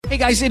Hey,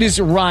 guys, it is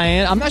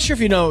Ryan. I'm not sure if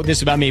you know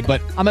this about me, but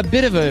I'm a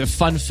bit of a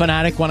fun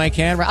fanatic when I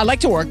can. I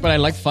like to work, but I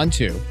like fun,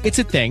 too. It's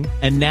a thing.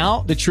 And now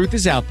the truth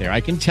is out there.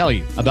 I can tell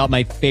you about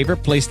my favorite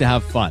place to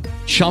have fun.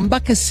 Chumba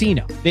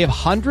Casino. They have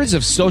hundreds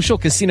of social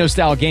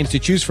casino-style games to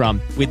choose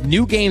from with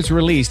new games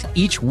released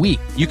each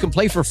week. You can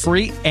play for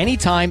free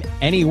anytime,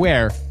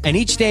 anywhere, and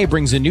each day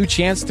brings a new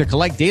chance to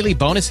collect daily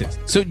bonuses.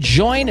 So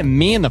join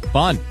me in the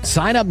fun.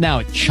 Sign up now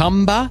at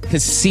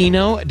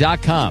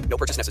ChumbaCasino.com. No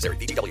purchase necessary.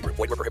 VGW Group.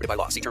 Void where prohibited by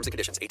law. See terms and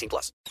conditions.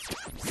 18+.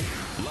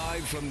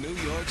 Live from New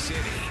York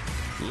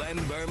City, Len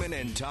Berman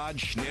and Todd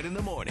Schnitt in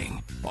the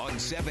morning on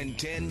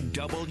 710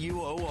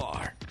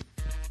 WOR.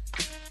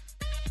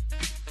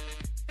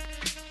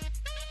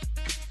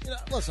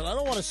 Listen, I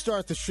don't want to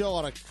start the show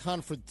on a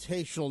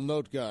confrontational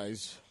note,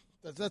 guys.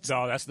 No,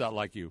 that's not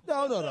like you.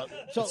 No.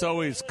 So, It's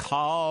always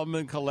calm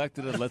and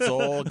collected, and let's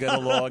all get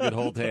along and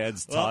hold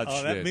hands, Todd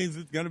Schnitt. That means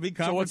it's going to be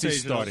confrontational. So what's he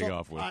starting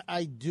off with?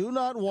 I do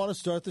not want to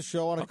start the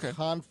show on a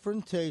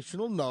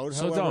confrontational note.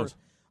 So However, don't.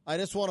 I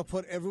just want to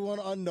put everyone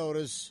on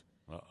notice.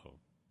 Uh-oh.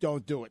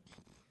 Don't do it.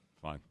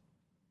 Fine.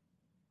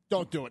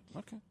 Don't do it.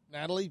 Okay.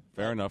 Natalie?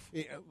 Fair enough.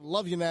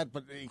 Love you, Nat,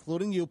 but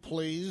including you,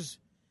 please,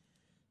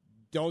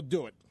 don't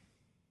do it.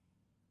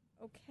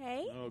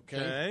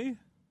 Okay.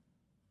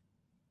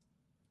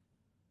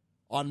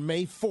 On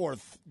May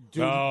 4th,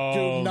 do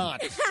No.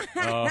 not.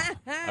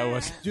 I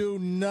was Do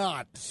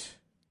not.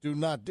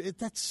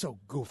 That's so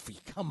goofy.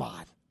 Come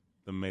on.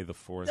 the May the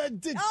 4th. May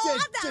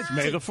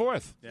May the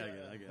 4th. Yeah,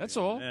 That's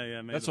all.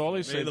 Yeah, That's all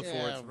he said. May the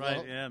 4th,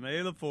 right? Yeah,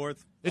 May the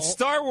 4th. It's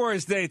Star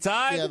Wars Day,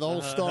 Todd. Yeah, the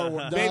whole Star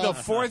Wars. May the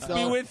 4th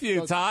be with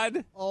you,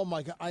 Todd. Oh,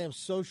 my God. I am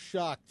so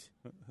shocked.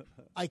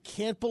 I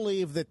can't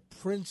believe that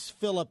Prince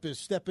Philip is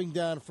stepping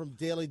down from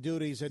daily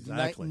duties at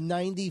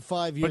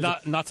 95 years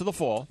But not to the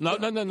fall. No,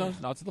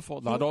 not to the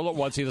fall. Not all at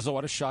once. He doesn't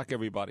want to shock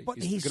everybody. But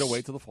He's going to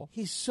wait till the fall.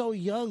 He's so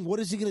young. What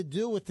is he going to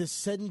do with this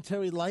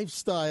sedentary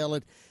lifestyle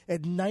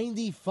at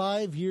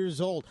 95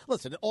 years old?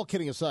 Listen, all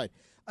kidding aside,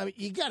 I mean,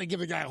 you got to give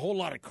the guy a whole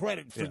lot of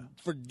credit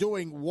for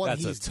doing what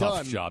That's he's a tough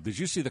done. job. Did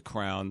you see The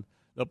Crown?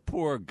 The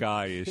poor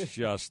guy is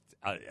just,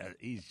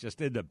 he's just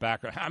in the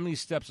background. How many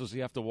steps does he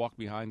have to walk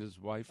behind his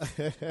wife?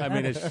 I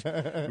mean, it's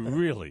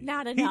really.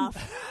 Not enough.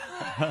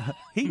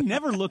 He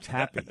never looked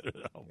happy.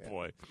 Oh,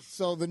 boy.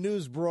 So the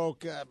news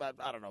broke about,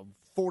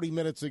 40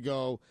 minutes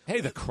ago. Hey,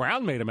 The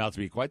Crown made him out to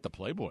be quite the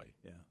playboy.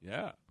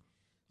 Yeah.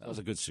 That was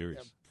a good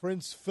series.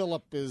 Prince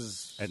Philip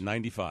is At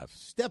 95.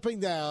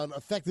 stepping down,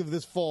 effective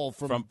this fall,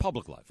 From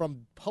public life.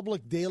 from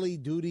public daily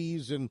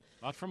duties and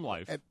Not from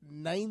life. at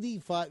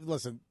 95.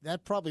 Listen,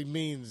 that probably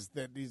means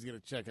that he's going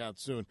to check out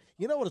soon.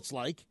 You know what it's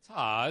like?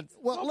 Todd,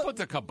 don't put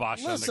the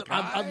kibosh listen, on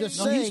the guy. I'm just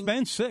No, saying. he's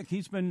been sick.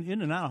 He's been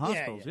in and out of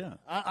hospitals, yeah.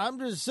 I'm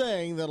just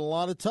saying that a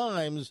lot of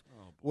times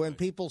when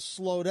people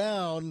slow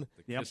down,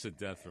 The kiss of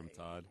death from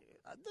Todd.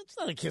 that's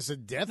not a kiss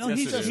of death. No, Yes,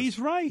 he's, it is. he's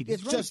right.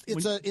 It's He's just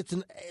right.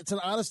 it's an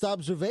honest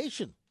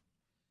observation.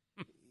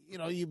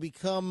 You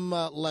become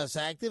less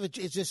active. It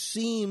just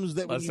seems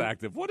that Less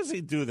active. What does he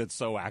do that's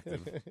so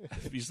active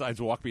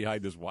besides walk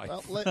behind his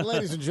wife? Well,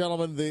 ladies and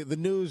gentlemen, the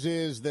news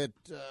is that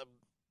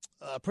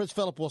Prince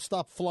Philip will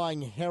stop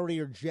flying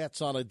Harrier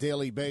jets on a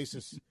daily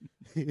basis.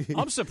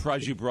 I'm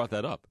surprised you brought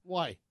that up.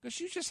 Why? Because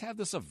you just have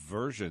this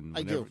aversion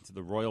I do. to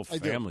the royal I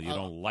do. family. You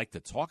don't like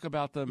to talk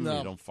about them. No.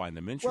 You don't find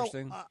them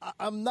interesting. Well,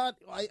 I'm not.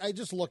 I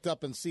just looked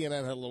up and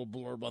CNN had a little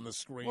blurb on the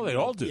screen. Well, they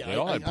all do. They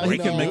all have He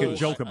can make a news.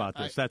 joke about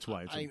this. That's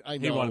why. I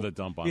he know. wanted to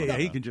dump on Yeah,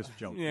 him. he can just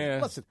joke. Yeah.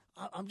 Listen,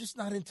 I'm just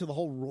not into the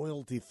whole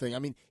royalty thing. I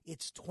mean,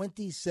 it's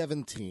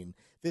 2017.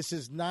 This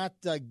is not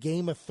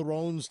Game of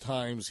Thrones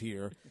times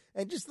here,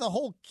 and just the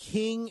whole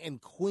king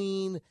and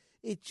queen.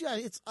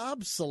 It's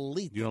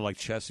obsolete. You don't like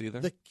chess either?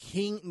 The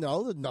king,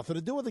 no, nothing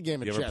to do with the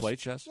game of You chess. ever play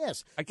chess?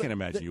 Yes. I can't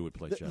imagine you would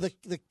play chess.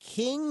 The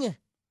king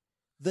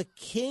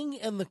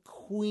and the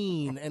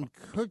queen and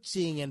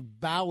curtsying and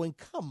bowing.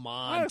 Come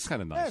on. That's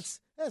kind of nice.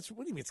 That's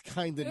what do you mean? It's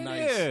kind of It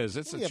nice. is.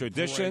 It's Give a me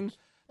tradition. break.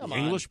 Come The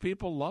on. English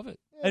people love it.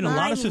 And a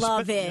lot I of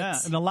love it. Yeah,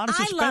 and a lot of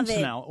I love suspense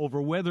it. now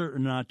over whether or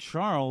not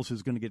Charles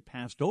is going to get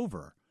passed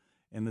over,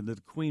 and that the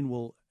Queen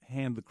will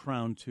hand the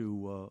crown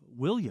to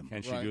William.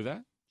 Can she Right. do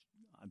that?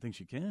 I think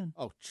she can.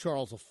 Oh,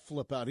 Charles will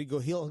flip out.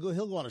 He'll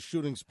go on a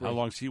shooting spree. How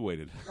long's he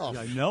waited? Oh, Yeah,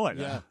 I know it.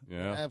 Yeah,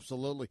 Yeah.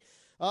 absolutely.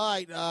 All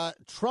right,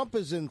 Trump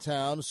is in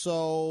town,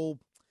 so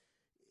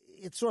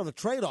it's sort of a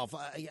trade-off.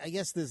 I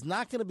guess there's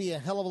not going to be a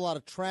hell of a lot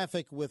of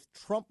traffic with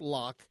Trump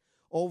lock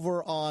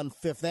over on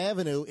Fifth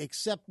Avenue,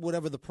 except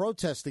whatever the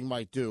protesting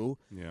might do.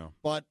 Yeah.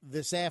 But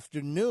this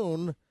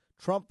afternoon,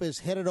 Trump is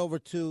headed over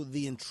to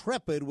the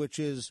Intrepid, which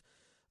is,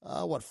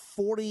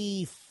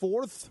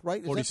 44th,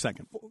 right? Is that-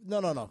 42nd.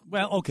 No.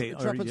 Well, okay.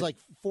 Intrepid's like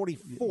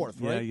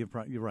 44th, right?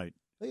 Yeah, you're right.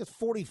 I think it's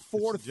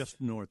 44th. It's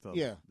just north of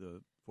Yeah.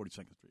 the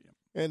 42nd Street.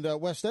 Yeah.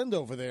 and West End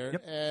over there.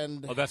 Yep.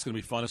 And Oh, that's going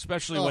to be fun,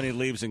 especially when he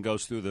leaves and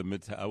goes through the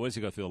mid. Where does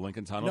he go through the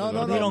Lincoln Tunnel? no, to go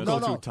no, to no, They Bedminster? don't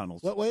go no. through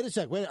tunnels. Wait a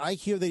sec. I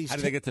hear that he's. How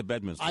do they get to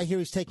Bedminster? I hear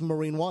he's taking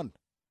Marine One.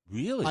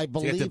 Really? I To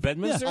believe. get to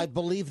Bedminster? I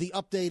believe the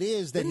update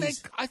is that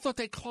I thought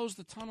they closed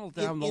the tunnel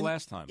down the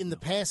last time. In the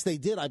past, they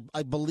did.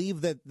 I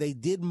believe that they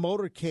did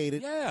motorcade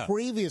it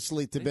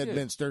previously to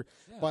Bedminster,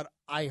 but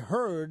I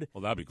heard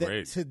that'd be that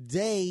great.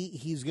 today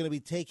he's going to be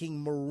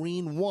taking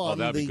Marine One,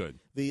 that'd be good.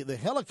 The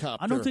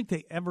helicopter. I don't think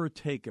they ever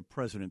take a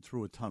president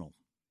through a tunnel.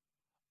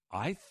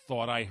 I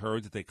thought I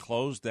heard that they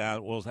closed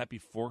down. Well, was that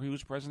before he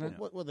was president?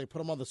 What they put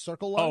him on the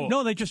circle line?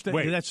 No,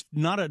 that's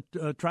not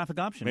a traffic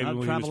option. Maybe not a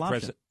when travel he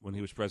was option. when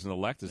he was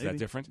president-elect. Is that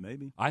different?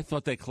 Maybe. I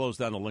thought they closed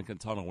down the Lincoln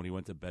Tunnel when he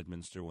went to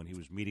Bedminster, when he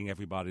was meeting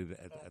everybody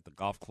at the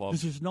golf club.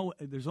 There's no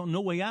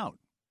way out.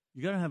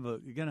 You gotta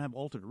have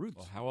alternate routes.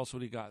 Well, how else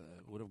would have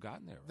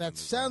gotten there? That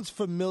sounds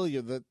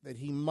familiar. That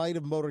he might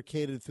have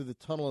motorcaded through the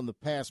tunnel in the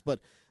past,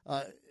 but.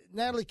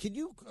 Natalie, could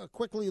you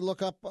quickly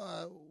look up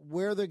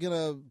where they're going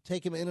to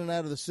take him in and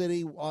out of the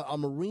city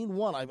on Marine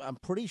One? I'm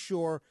pretty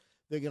sure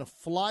they're going to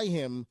fly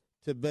him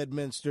to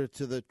Bedminster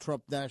to the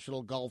Trump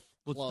National Golf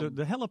Club. Well,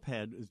 the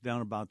helipad is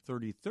down about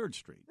 33rd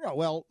Street. Yeah,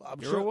 well, I'm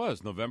Here sure it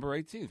was, November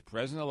 18th.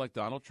 President-elect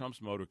Donald Trump's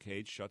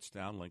motorcade shuts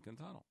down Lincoln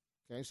Tunnel.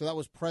 Okay, so that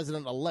was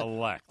President-elect.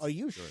 Elect. Are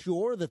you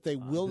sure that they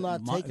will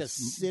not take a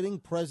sitting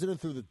president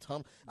through the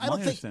tunnel? I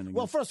don't think.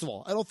 Well, first of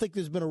all, I don't think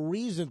there's been a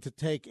reason to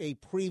take a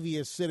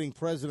previous sitting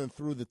president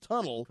through the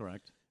tunnel.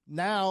 Correct.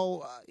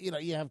 Now,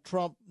 you have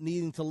Trump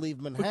needing to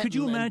leave Manhattan. But could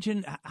you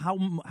imagine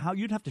how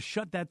you'd have to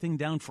shut that thing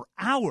down for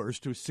hours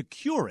to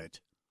secure it?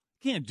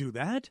 Can't do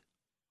that.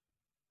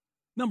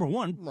 Number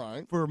one,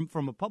 right?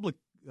 From a public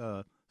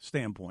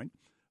standpoint.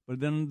 But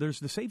then there's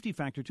the safety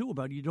factor, too,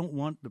 about you don't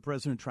want the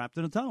president trapped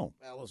in a tunnel.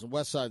 Well, listen,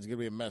 West Side's going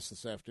to be a mess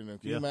this afternoon.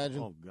 Can you imagine?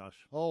 Oh, gosh.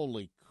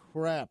 Holy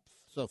crap.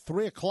 So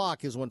 3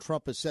 o'clock is when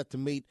Trump is set to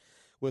meet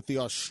with the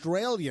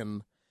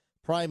Australian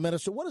Prime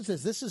Minister. What is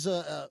this? This is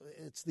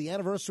it's the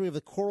anniversary of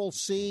the Coral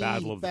Sea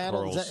Battle of the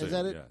Coral Sea. Is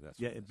that it?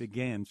 Yeah, it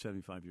began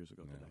 75 years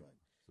ago today.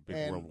 It's a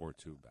big World War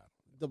II battle.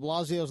 De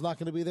Blasio's not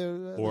going to be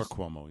there? Or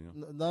Cuomo,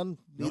 None?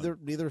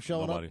 Neither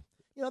showing Nobody.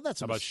 up?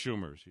 That's How about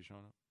Schumer? Is he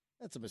showing up?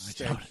 That's a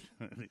mistake.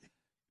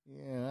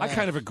 Yeah, I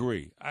kind of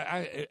agree.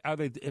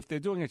 If they're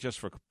doing it just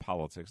for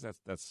politics,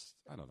 that's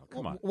I don't know.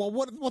 Come on. Well,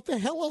 what the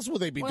hell else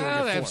would they be doing it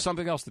for? They have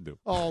something else to do.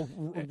 Oh,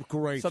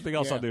 great. Something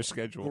else on their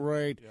schedule.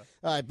 Great.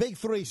 All right, big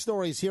 3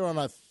 stories here on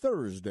a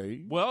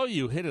Thursday. Well,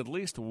 you hit at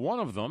least one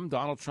of them.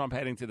 Donald Trump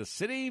heading to the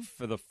city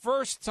for the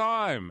first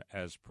time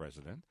as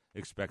president.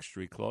 Expect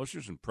street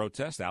closures and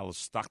protests. Alice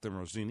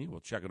Stockton-Rossini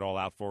will check it all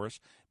out for us.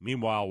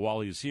 Meanwhile,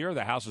 while he's here,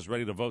 the House is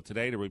ready to vote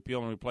today to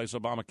repeal and replace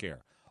Obamacare.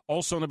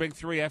 Also in the big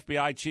 3,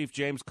 FBI Chief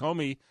James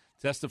Comey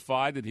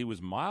testified that he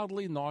was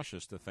mildly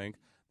nauseous to think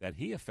that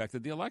he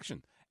affected the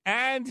election.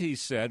 And he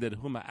said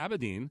that Huma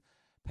Abedin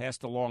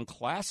passed along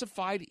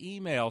classified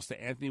emails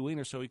to Anthony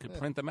Weiner so he could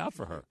print them out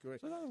for her.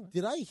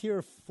 Did I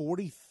hear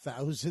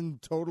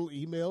 40,000 total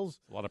emails?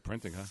 A lot of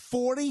printing, huh?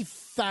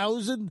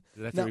 40,000?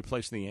 Did that have to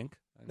replace the ink?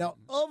 Now,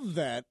 of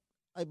that,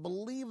 I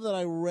believe that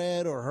I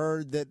read or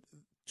heard that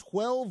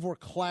 12 were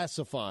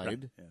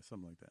classified. Yeah,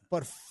 something like that.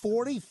 But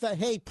 40,000,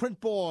 hey,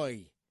 print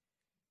boy.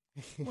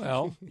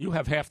 Well, you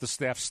have half the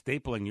staff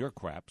stapling your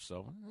crap,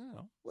 so,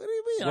 What do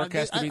you mean? Work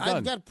has to be done.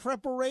 I've got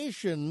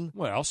preparation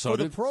so for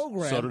did the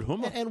program. So did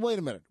Huma. And wait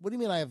a minute. What do you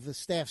mean I have the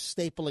staff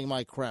stapling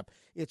my crap?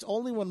 It's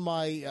only when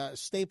my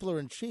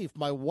stapler-in-chief,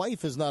 my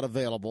wife, is not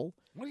available.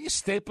 Why do you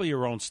staple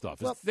your own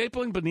stuff? Is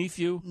stapling beneath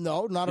you?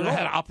 No, not you at all. You know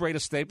how to operate a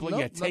stapler?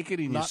 Nope, take it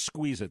and you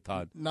squeeze it,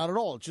 Todd. Not at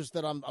all. It's just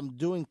that I'm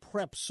doing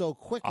prep so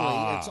quickly.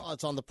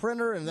 It's on the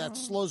printer, and that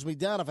slows me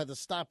down if I have to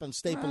stop and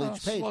staple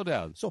each page. Slow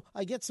down. So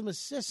I get some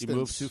assistance. You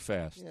move too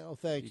fast.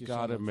 Thank you. You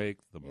got to so much. make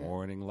the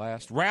morning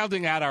last.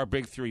 Rounding out our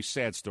big 3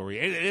 sad story,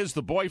 it is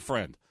the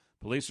boyfriend.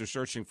 Police are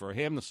searching for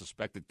him, the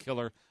suspected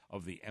killer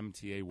of the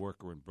MTA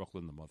worker in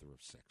Brooklyn, the mother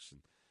of 6.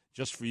 And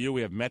just for you,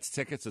 we have Mets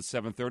tickets at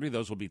 7:30.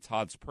 Those will be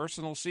Todd's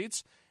personal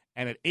seats.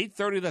 And at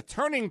 8:30, the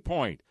Turning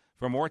Point.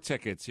 For more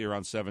tickets here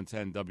on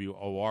 710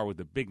 WOR with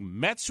the big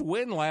Mets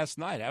win last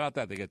night. How about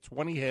that? They get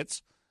 20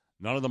 hits,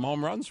 none of them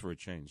home runs for a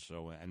change.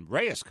 So, and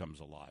Reyes comes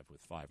alive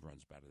with 5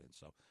 runs batted in.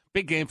 So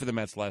big game for the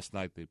Mets last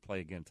night. They play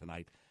again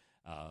tonight.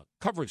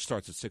 Coverage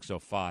starts at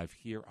 6:05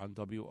 here on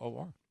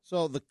WOR.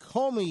 So the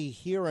Comey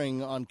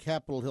hearing on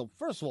Capitol Hill,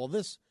 first of all,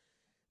 this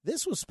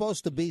was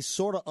supposed to be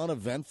sort of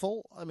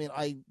uneventful. I mean,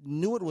 I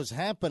knew it was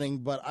happening,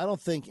 but I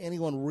don't think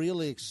anyone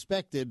really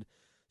expected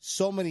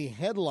so many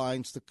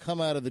headlines to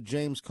come out of the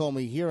James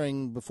Comey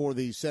hearing before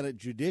the Senate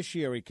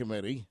Judiciary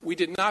Committee. We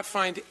did not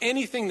find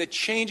anything that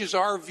changes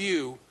our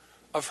view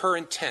of her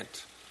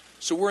intent.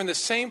 So we're in the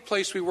same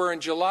place we were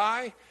in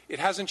July. It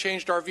hasn't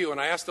changed our view.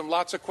 And I asked them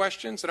lots of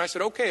questions, and I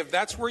said, okay, if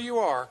that's where you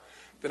are,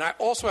 then I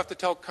also have to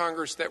tell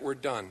Congress that we're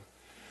done.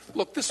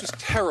 Look, this was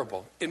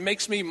terrible. It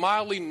makes me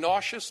mildly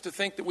nauseous to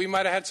think that we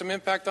might have had some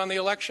impact on the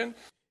election.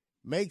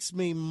 Makes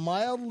me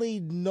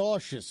mildly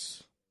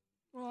nauseous.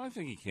 Well, I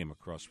think he came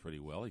across pretty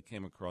well. He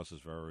came across as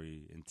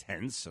very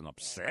intense and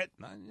upset.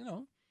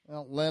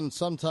 Well, Len,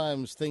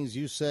 sometimes things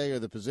you say or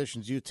the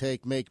positions you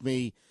take make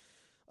me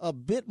a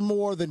bit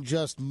more than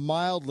just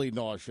mildly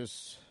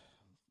nauseous.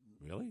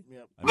 Really?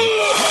 Yep.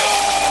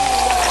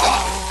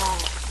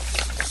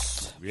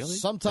 Really?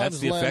 Sometimes,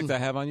 That's the Len, effect I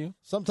have on you?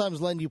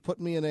 Sometimes, Len, you put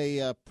me in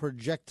a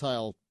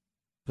projectile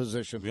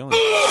position. Really?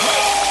 Is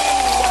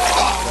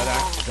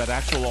that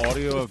actual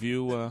audio of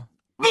you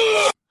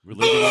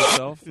relieving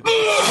yourself?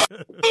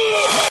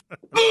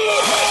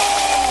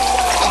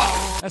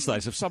 That's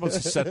nice. If someone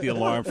set the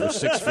alarm for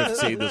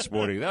 6:15 this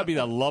morning, that would be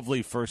a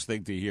lovely first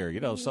thing to hear.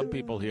 You know, some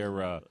people hear,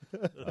 what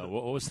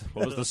was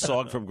the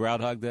song from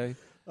Groundhog Day?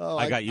 Oh,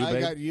 I Got You, Babe?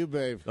 I Got You,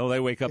 Babe. Oh, they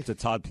wake up to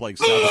Todd playing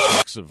sound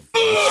effects of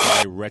this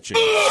guy retching.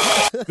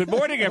 Good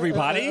morning,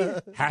 everybody.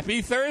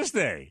 Happy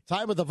Thursday.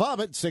 Time of the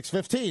vomit,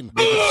 6:15.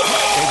 May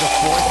the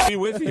fourth be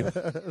with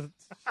you.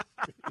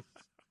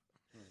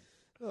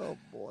 Oh,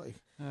 boy.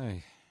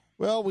 Hey.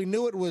 Well, we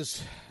knew it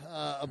was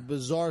a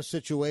bizarre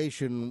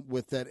situation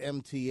with that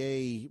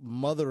MTA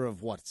mother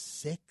of,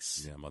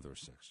 6? Yeah, mother of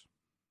 6.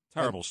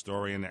 Terrible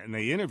story. And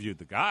they interviewed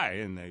the guy,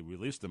 and they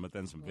released him, but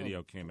then some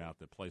video came out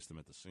that placed him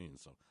at the scene.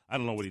 So I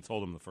don't know what he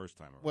told him the first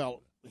time around.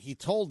 Well, he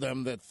told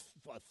them that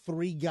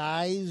 3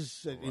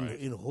 guys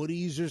in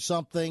hoodies or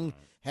something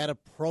had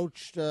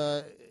approached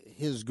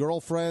his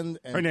girlfriend.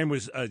 And her name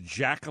was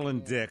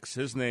Jacqueline Dix.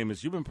 His name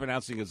is, you've been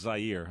pronouncing it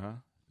Zaire, huh?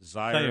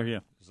 Zaire, yeah.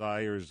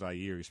 Zaire.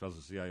 He spells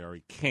it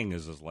Z-I-R-E. King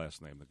is his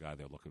last name, the guy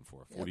they're looking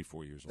for,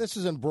 44 years old. This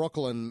is in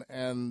Brooklyn,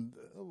 and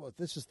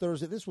this is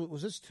Thursday.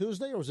 Was this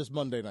Tuesday or was this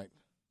Monday night?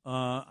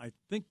 I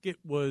think it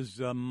was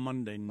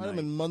Monday night. Might have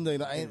been Monday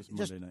night. It was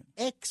Just Monday night.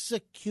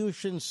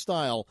 Execution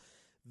style.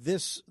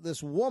 This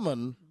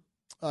woman,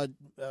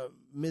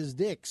 Ms.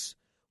 Dix,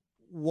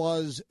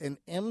 was an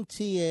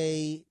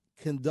MTA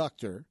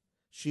conductor.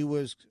 She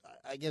was,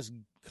 I guess,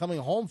 coming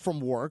home from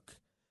work.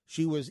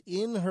 She was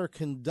in her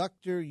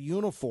conductor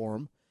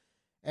uniform,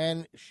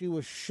 and she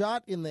was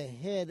shot in the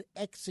head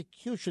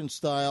execution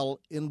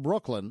style in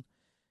Brooklyn.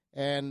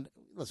 And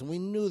listen, we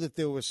knew that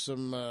there was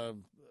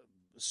some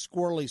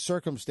squirrely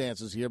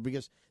circumstances here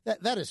because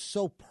that is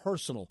so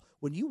personal.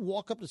 When you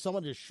walk up to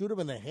someone to shoot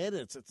him in the head,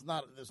 it's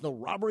not. There's no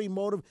robbery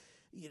motive.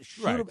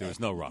 Right, there was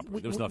no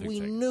robbery. There was nothing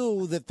We taken.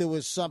 knew that there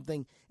was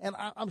something, and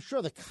I'm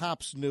sure the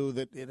cops knew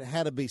that it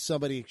had to be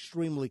somebody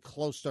extremely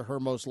close to her,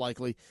 most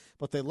likely,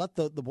 but they let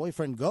the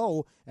boyfriend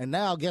go, and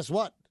now, guess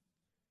what?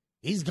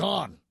 He's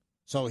gone.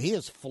 So he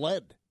has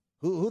fled.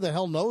 Who the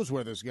hell knows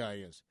where this guy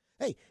is?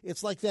 Hey,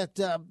 it's like that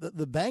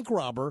the bank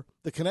robber,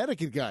 the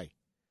Connecticut guy.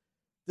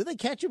 Did they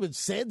catch him in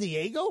San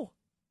Diego?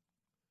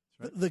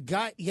 Right. The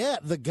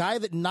guy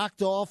that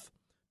knocked off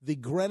the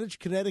Greenwich,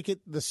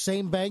 Connecticut, the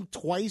same bank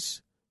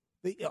twice.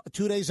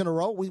 2 days in a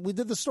row. We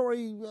did the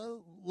story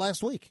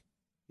last week.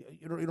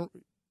 You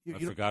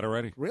forgot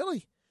already.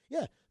 Really?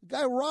 Yeah. The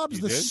guy robs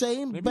You the did?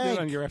 same Maybe bank. We did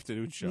it on your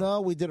afternoon show.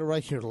 No, we did it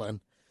right here, Len.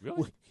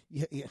 Really?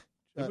 Yeah.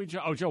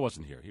 Joe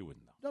wasn't here. He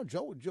wouldn't know. No,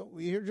 Joe.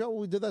 You hear Joe?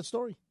 We did that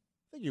story.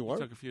 I think you were.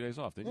 You took a few days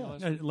off, didn't you?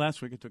 Last week?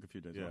 Last week it took a few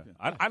days off.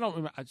 Yeah. I don't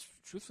remember.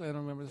 Truthfully, I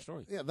don't remember the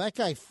story. Yeah, that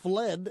guy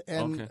fled,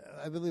 and Okay.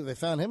 I believe they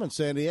found him in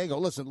San Diego.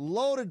 Listen,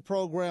 loaded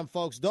program,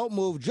 folks. Don't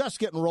move. Just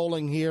getting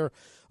rolling here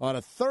on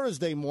a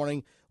Thursday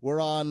morning.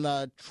 We're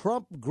on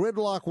Trump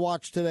gridlock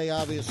watch today,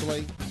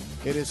 obviously.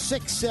 It is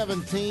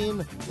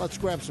 6:17. Let's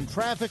grab some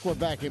traffic. We're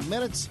back in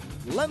minutes.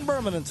 Len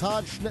Berman and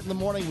Todd Schnitt in the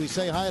morning. We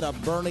say hi to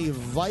Bernie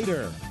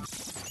Viter.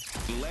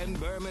 Len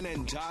Berman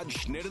and Todd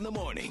Schnitt in the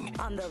morning.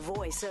 On the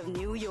voice of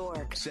New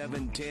York.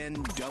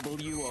 710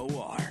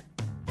 WOR.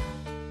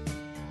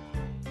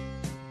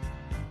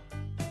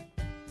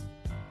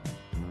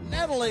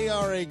 Natalie,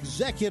 our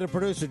executive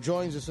producer,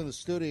 joins us in the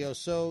studio.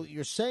 So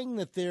you're saying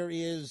that there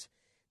is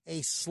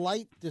a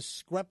slight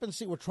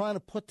discrepancy? We're trying to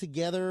put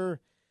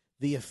together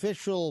the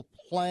official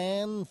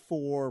plan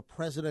for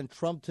President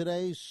Trump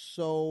today,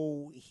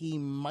 so he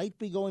might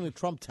be going to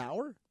Trump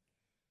Tower?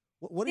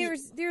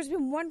 There's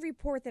been one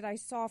report that I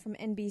saw from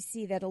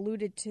NBC that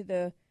alluded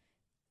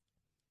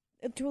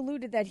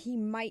that he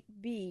might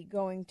be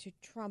going to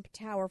Trump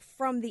Tower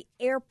from the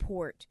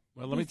airport.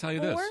 Well, let me tell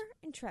you this.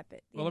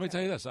 Intrepid. Let me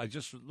tell you this. I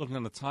just looking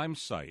on the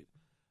Times site.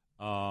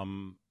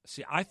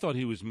 I thought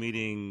he was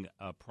meeting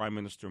Prime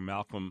Minister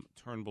Malcolm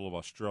Turnbull of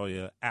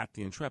Australia at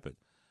the Intrepid.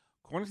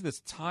 According to this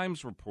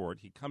Times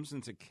report, he comes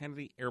into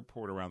Kennedy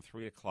Airport around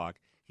 3 o'clock.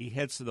 He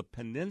heads to the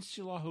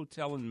Peninsula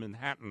Hotel in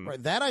Manhattan.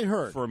 Right, that I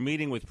heard. For a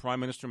meeting with Prime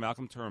Minister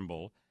Malcolm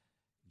Turnbull,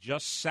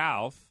 just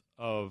south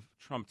of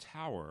Trump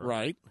Tower.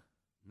 Right.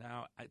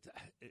 Now,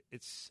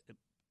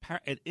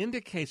 it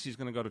indicates he's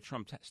going to go to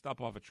stop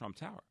off at Trump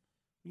Tower.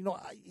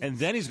 And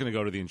then he's going to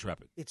go to the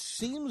Intrepid. It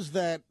seems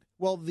that,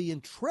 the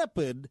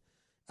Intrepid,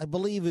 I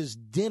believe, is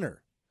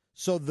dinner.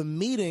 So the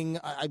meeting,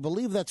 I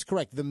believe that's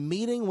correct. The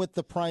meeting with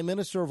the Prime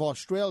Minister of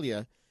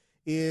Australia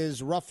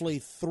is roughly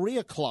 3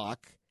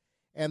 o'clock,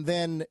 and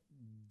then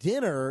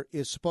dinner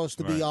is supposed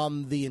to be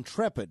on the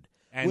Intrepid.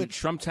 And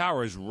Trump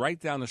Tower is right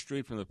down the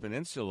street from the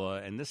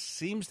Peninsula, and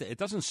this it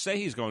doesn't say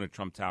he's going to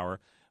Trump Tower,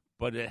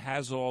 but it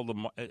has all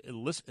it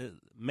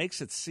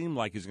makes it seem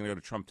like he's going to go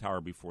to Trump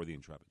Tower before the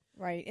Intrepid.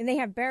 Right, and they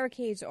have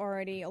barricades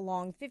already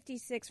along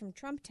 56 from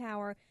Trump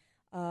Tower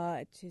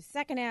to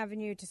 2nd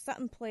Avenue to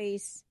Sutton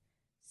Place.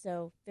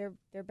 So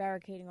they're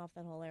barricading off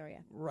that whole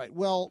area. Right.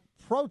 Well,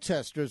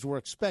 protesters were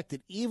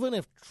expected. Even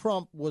if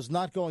Trump was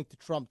not going to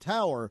Trump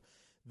Tower,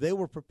 they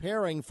were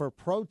preparing for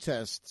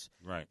protests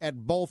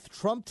at both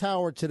Trump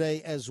Tower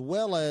today as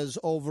well as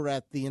over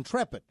at the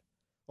Intrepid,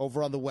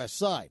 over on the west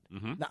side.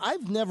 Mm-hmm. Now,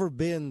 I've never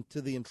been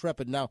to the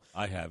Intrepid. Now,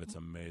 I have. It's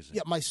amazing.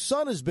 Yeah, my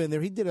son has been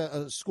there. He did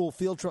a school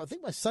field trip. I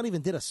think my son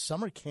even did a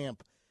summer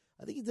camp.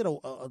 I think he did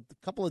a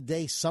couple of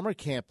days summer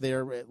camp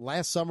there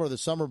last summer or the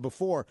summer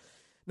before.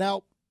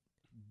 Now,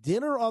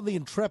 dinner on the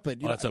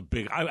Intrepid. That's a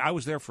big. I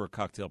was there for a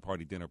cocktail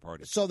party, dinner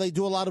party. So they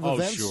do a lot of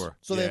events. Sure.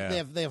 So they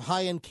have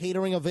high end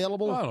catering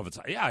available. Well, I don't know if it's.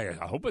 Yeah,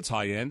 I hope it's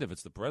high end if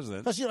it's the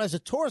president. Because as a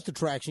tourist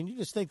attraction, you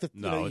just think that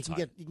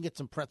you can get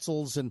some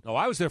pretzels and. No,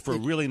 I was there for a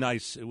really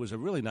nice. It was a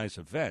really nice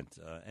event.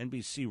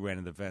 NBC ran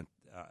an event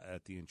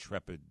at the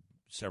Intrepid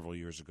several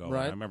years ago.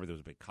 Right. And I remember there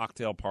was a big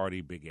cocktail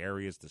party, big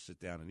areas to sit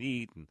down and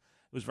eat, and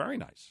it was very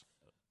nice.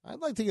 I'd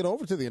like to get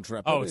over to the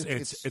Intrepid. Oh,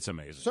 it's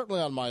amazing.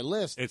 Certainly on my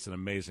list. It's an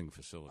amazing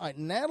facility. All right,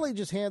 Natalie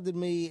just handed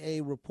me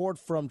a report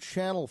from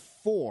Channel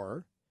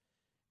 4,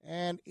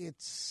 and it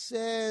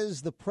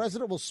says the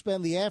president will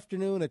spend the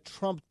afternoon at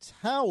Trump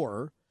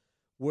Tower,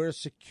 where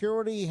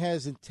security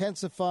has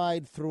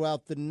intensified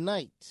throughout the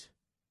night.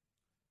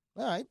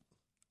 All right.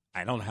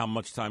 I don't know how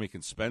much time he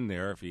can spend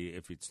there.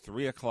 If it's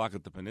 3 o'clock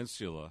at the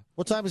Peninsula.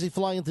 What time is he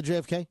flying into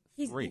JFK?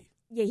 3.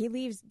 Yeah, he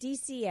leaves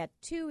D.C. at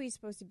 2. He's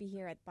supposed to be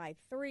here by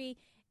 3.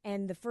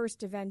 And the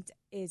first event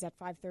is at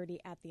 5:30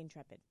 at the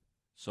Intrepid.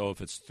 So if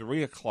it's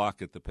 3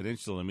 o'clock at the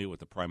Peninsula to meet with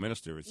the Prime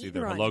Minister, it's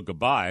either Right. hello,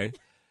 goodbye.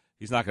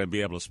 He's not going to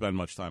be able to spend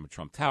much time at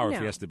Trump Tower if No.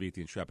 he has to be at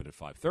the Intrepid at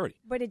 5:30.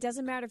 But it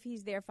doesn't matter if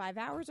he's there 5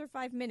 hours or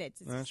 5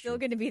 minutes. It's That's still true.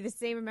 going to be the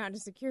same amount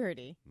of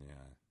security. Yeah,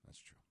 that's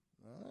true.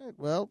 All right,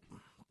 well,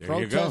 There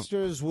you go.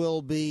 protesters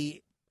will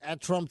be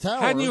at Trump Tower.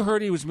 Hadn't you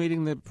heard he was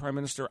meeting the Prime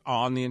Minister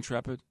on the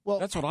Intrepid? Well,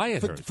 that's what I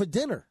had heard. For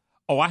dinner.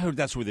 Oh, I heard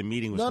that's where the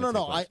meeting was. No. gonna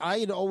take place. I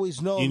had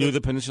always known. You knew the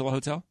Peninsula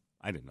Hotel?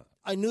 I didn't know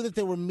that. I knew that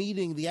they were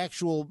meeting, the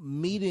actual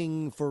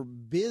meeting for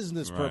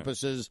business Right.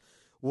 purposes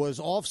was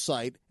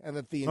off-site, and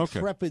that the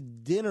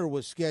Intrepid dinner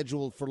was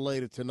scheduled for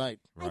later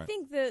tonight. I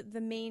think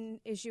the main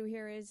issue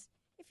here is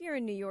if you're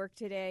in New York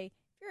today,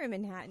 if you're in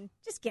Manhattan,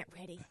 just get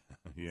ready.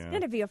 Yeah. It's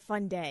going to be a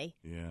fun day.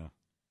 Yeah.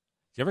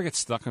 Did you ever get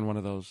stuck in one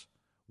of those?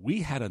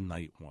 We had a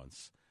night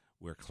once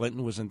where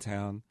Clinton was in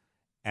town,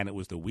 and it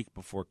was the week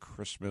before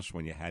Christmas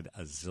when you had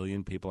a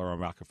zillion people around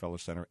Rockefeller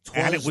Center,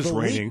 and it was the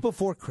raining. week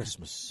before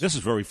Christmas. This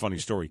is a very funny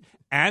story.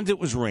 And it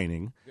was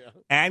raining,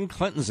 and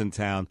Clinton's in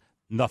town.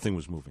 Nothing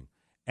was moving.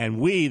 And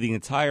we, the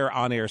entire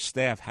on-air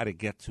staff, had to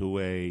get to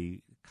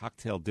a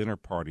cocktail dinner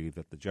party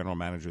that the general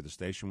manager of the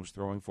station was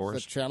throwing for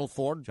us. Channel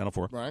 4? Channel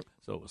 4. Right.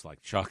 So it was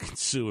like Chuck and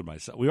Sue and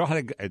myself. We all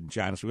had to, and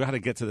Janice, we all had to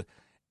get to the,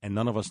 and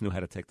none of us knew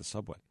how to take the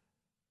subway.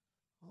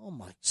 Oh,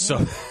 my God.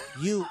 So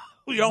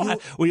we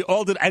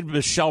all did. And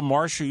Michelle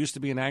Marsh, who used to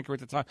be an anchor at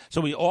the time, so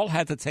we all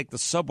had to take the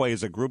subway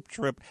as a group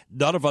trip.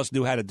 None of us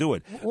knew how to do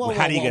it.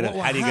 How do you get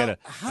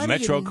a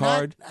Metro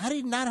card? How do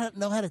you not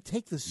know how to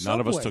take the subway? None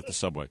of us took the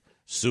subway.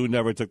 Sue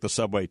never took the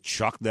subway.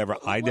 Chuck never.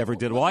 I never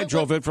did. Well, I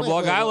drove in from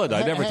Long Island.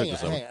 I never took the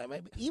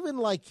subway. Even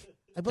like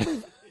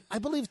I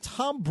believe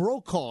Tom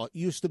Brokaw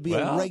used to be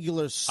a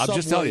regular subway I'm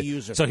just telling you.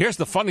 user. So here's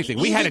the funny thing: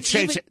 we had to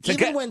change it to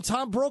even get. when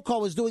Tom Brokaw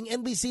was doing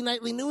NBC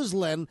Nightly News,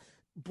 Len.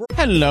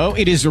 Hello,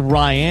 it is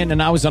Ryan,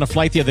 and I was on a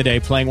flight the other day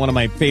playing one of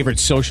my favorite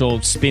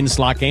social spin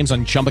slot games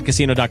on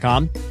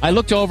ChumbaCasino.com. I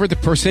looked over at the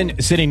person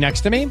sitting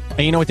next to me, and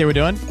you know what they were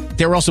doing?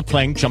 They were also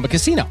playing Chumba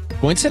Casino.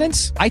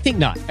 Coincidence? I think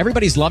not.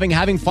 Everybody's loving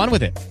having fun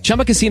with it.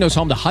 Chumba Casino is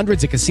home to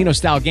hundreds of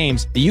casino-style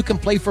games that you can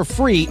play for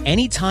free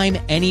anytime,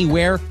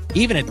 anywhere,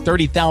 even at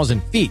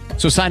 30,000 feet.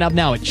 So sign up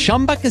now at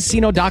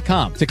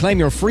ChumbaCasino.com to claim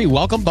your free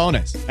welcome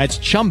bonus. That's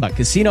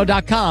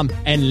ChumbaCasino.com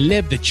and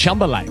live the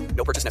Chumba life.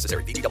 No purchase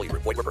necessary. VGW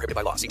Group. Void where prohibited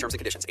by law. See terms and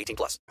conditions.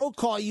 18+.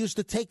 Brokaw used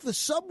to take the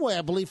subway,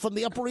 I believe, from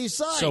the Upper East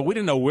Side. So we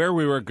didn't know where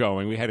we were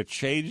going. We had to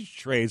change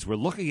trains. We're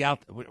looking out.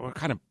 We're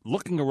kind of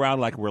looking around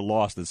like we're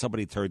lost. And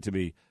somebody turned to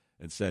me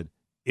and said,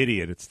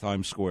 "Idiot! It's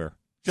Times Square."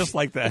 Just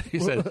like that. He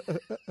said,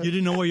 "You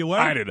didn't know where you were."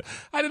 I didn't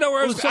know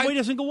where I was. The subway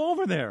doesn't go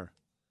over there.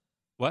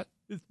 What?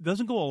 It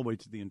doesn't go all the way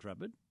to the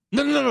Intrepid.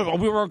 No.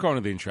 We weren't going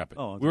to the Intrepid.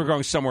 Oh, okay. We were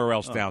going somewhere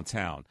else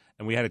downtown,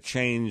 and we had to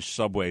change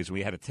subways. And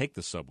we had to take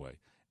the subway,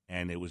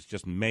 and it was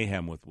just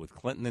mayhem with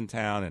Clinton in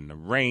town and the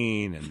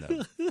rain and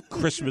the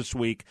Christmas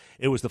week.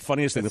 It was the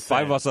funniest thing. The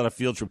five of us on a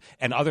field trip,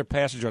 and other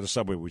passengers on the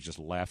subway were just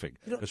laughing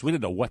because we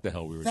didn't know what the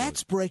hell we were doing.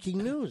 That's breaking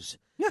news.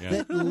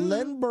 That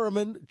Len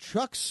Berman,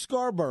 Chuck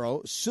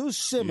Scarborough, Sue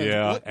Simmons.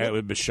 Yeah, and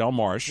with Michelle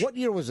Marsh. What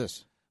year was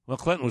this? Well,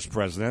 Clinton was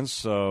president,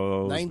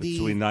 so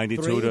between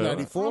 92 to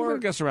 94? I'm going to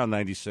guess around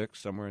 96,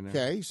 somewhere in there.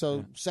 Okay,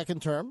 so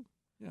second term.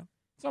 Yeah,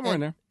 somewhere in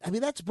there. I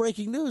mean, that's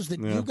breaking news that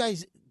you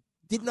guys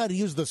did not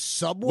use the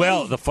subway.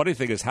 Well, the funny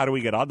thing is, how do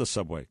we get on the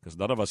subway? Because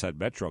none of us had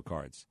Metro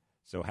cards.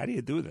 So how do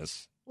you do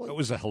this? It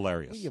was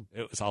hilarious.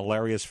 It was a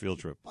hilarious field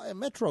trip. Buy a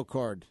Metro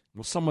card.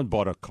 Well, someone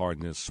bought a card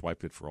and just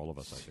swiped it for all of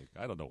us, I think.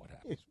 I don't know what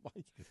happened.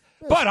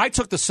 But I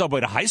took the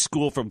subway to high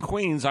school from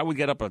Queens. I would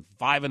get up at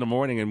 5 in the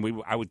morning,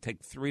 and I would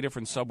take 3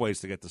 different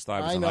subways to get to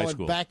Stuyvesant High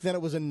School. And back then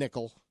it was a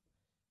nickel.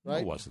 Right? No,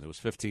 it wasn't. It was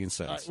 15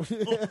 cents.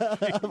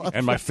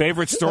 And my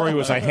favorite story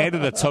was I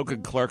handed a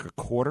token clerk a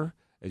quarter,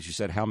 and she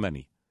said, "How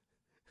many?"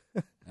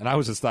 And I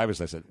was at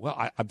Stuyvesant. I said,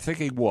 "Well, I'm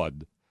thinking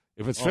one.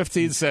 If it's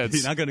 15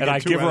 cents, and I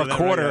give her a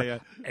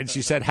quarter, and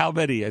she said, "How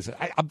many?" I said,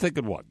 "I'm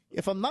thinking one."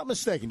 If I'm not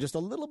mistaken, just a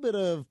little bit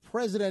of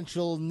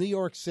presidential New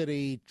York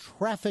City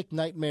traffic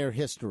nightmare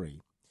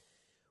history.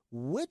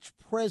 Which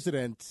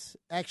president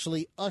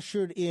actually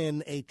ushered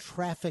in a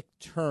traffic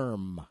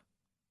term?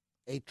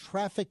 A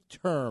traffic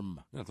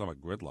term. You're not talking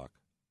about gridlock.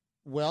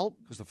 Well,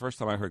 because the first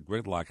time I heard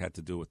gridlock had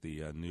to do with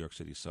the New York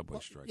City subway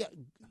strike.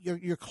 Yeah,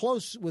 you're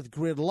close with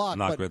gridlock.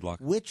 Not but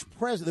gridlock. Which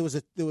president?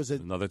 There was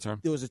another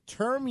term. There was a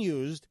term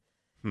used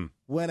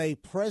when a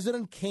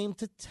president came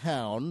to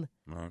town,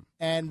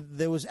 and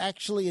there was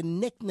actually a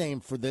nickname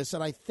for this,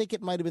 and I think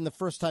it might have been the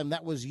first time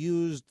that was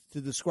used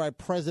to describe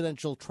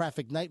presidential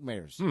traffic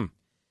nightmares.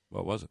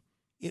 What was it?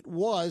 It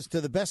was,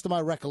 to the best of my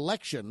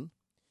recollection,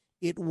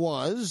 it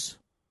was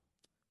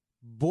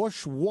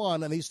Bush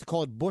 1, and they used to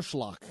call it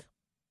Bushlock.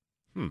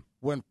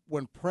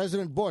 When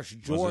President Bush,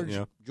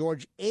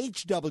 George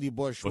H.W.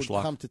 Bush, would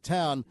come to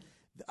town,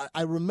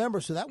 I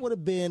remember. So that would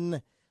have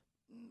been,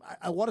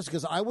 I want to say,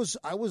 because I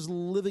was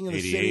living in the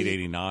 88, city.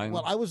 89.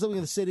 Well, I was living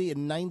in the city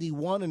in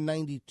 91 and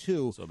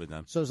 92. So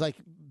it was like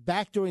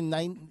back during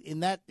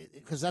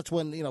because that's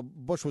when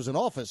Bush was in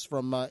office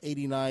from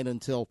 89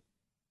 until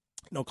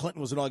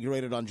Clinton was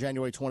inaugurated on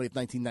January 20th,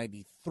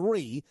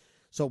 1993.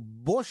 So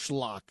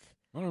Bushlock.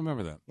 I don't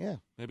remember that. Yeah.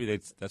 Maybe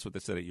that's what they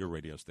said at your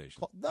radio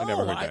station. Well, no, I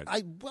never heard that.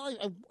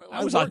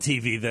 I was on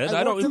TV then.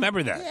 I don't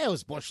remember that. Yeah, it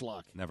was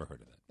Bushlock. Never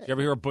heard of that. Did you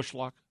ever hear of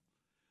Bushlock?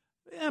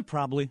 Yeah,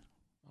 probably.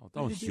 Oh,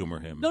 don't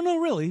humor him. No,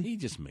 really. He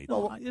just made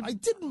it. I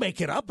didn't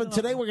make it up, and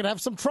today we're going to have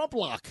some Trump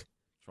lock.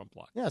 Trump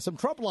lock. Yeah, some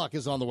Trump lock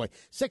is on the way.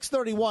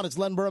 6:31, it's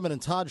Len Berman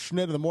and Todd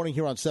Schnitt in the morning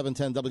here on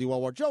 710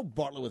 WOR. Joe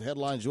Bartlett with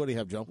headlines. What do you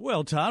have, Joe?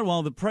 Well, Todd,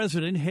 while the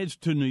president heads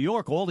to New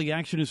York, all the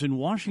action is in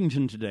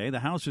Washington today.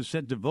 The House is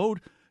set to vote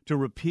to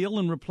repeal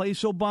and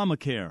replace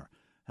Obamacare.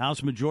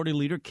 House Majority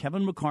Leader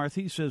Kevin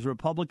McCarthy says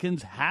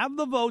Republicans have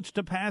the votes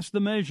to pass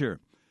the measure.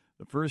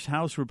 The first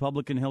House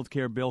Republican health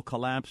care bill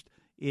collapsed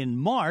in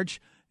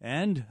March.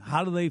 And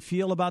how do they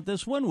feel about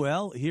this one?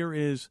 Well, here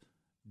is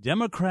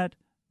Democrat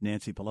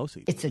Nancy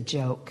Pelosi. It's a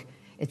joke.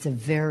 It's a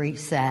very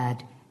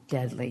sad,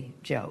 deadly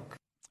joke.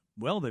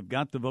 Well, they've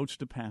got the votes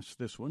to pass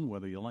this one,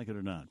 whether you like it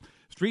or not.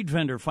 Street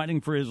vendor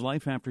fighting for his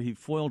life after he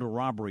foiled a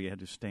robbery had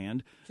to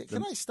stand.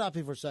 Can I stop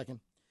you for a second?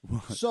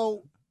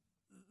 So,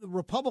 the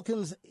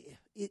Republicans,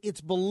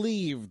 it's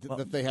believed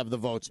that they have the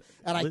votes,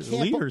 and I can't. The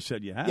leader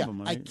said you have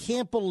them. I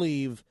can't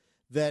believe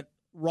that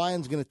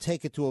Ryan's going to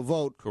take it to a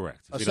vote.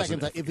 Correct. A second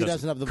time if he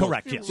doesn't have the vote.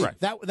 Correct. Yes. Right.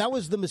 That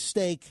was the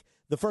mistake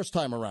the first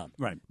time around.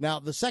 Right. Now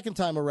the second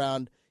time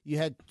around, you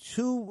had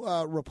two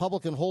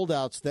Republican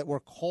holdouts that were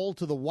called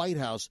to the White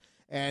House,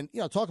 and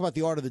talk about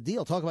the art of the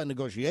deal. Talk about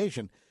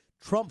negotiation.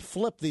 Trump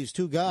flipped these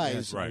two guys.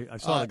 Yes, right. I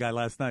saw the guy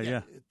last night,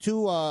 yeah.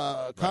 Two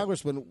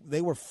congressmen, they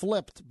were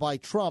flipped by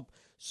Trump.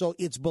 So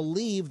it's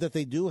believed that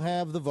they do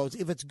have the votes.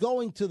 If it's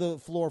going to the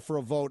floor for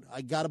a vote,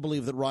 I got to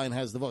believe that Ryan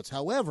has the votes.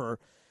 However,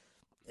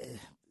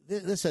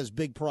 this has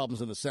big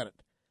problems in the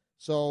Senate.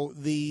 So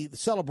the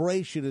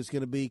celebration is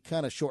going to be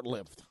kind of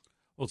short-lived.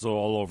 Well, it's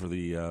all over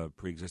the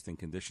pre-existing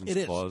conditions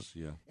clause.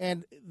 Yeah.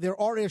 And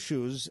there are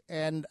issues,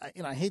 and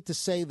I hate to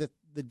say that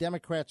the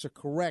Democrats are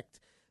correct.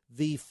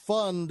 The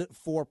fund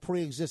for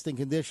pre-existing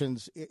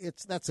conditions,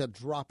 that's a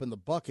drop in the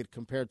bucket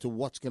compared to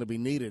what's going to be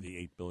needed. The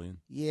 $8 billion.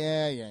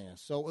 Yeah.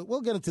 So we'll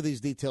get into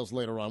these details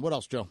later on. What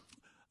else, Joe?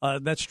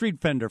 That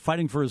street vendor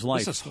fighting for his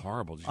life. This is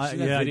horrible. Did you see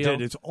that video? I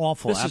did. It's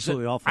awful. This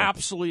absolutely is an awful.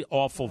 Absolutely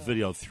awful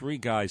video. 3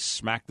 guys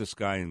smack this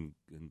guy and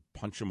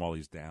punch him while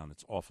he's down.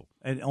 It's awful.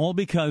 And all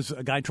because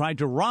a guy tried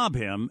to rob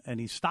him, and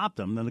he stopped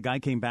him. Then the guy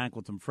came back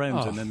with some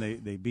friends, and then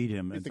they beat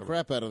him. Beat the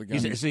crap out of the guy.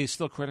 Is he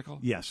still critical?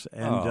 Yes,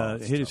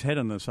 and hit his head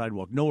on the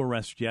sidewalk. No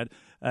arrest yet.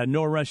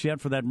 No arrest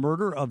yet for that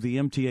murder of the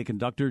MTA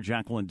conductor,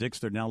 Jacqueline Dix.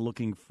 They're now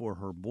looking for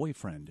her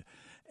boyfriend.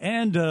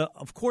 And,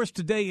 of course,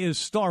 today is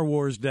Star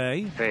Wars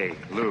Day. Hey,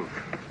 Luke.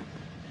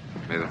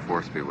 May the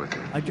force be with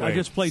you. I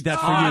just played that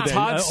for you,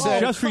 Todd said,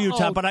 just for you,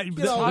 Todd. But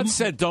Todd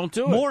said, "Don't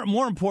do it."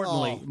 More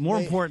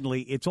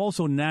importantly, it's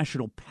also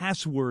National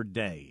Password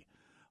Day.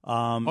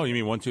 You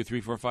mean 1, 2, 3,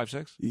 4, 5,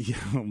 6? Yeah,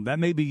 that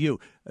may be you.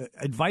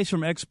 Advice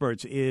from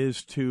experts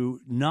is to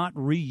not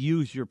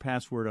reuse your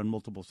password on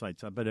multiple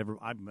sites. I bet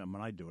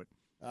I do it.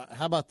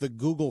 How about the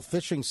Google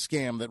phishing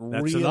scam that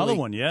That's really another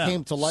one, yeah.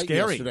 came to light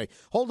Scary. yesterday?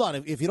 Hold on.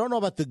 If you don't know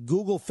about the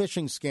Google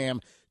phishing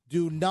scam,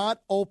 do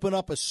not open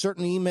up a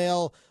certain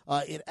email.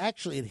 It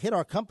hit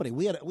our company.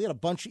 We had a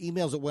bunch of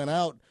emails that went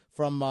out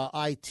from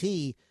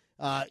IT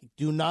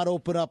Do not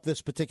open up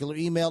this particular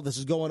email. This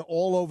is going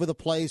all over the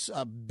place.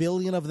 1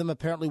 billion of them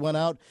apparently went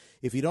out.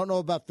 If you don't know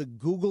about the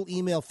Google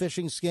email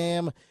phishing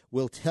scam,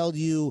 we'll tell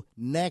you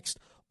next.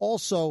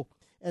 Also,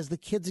 as the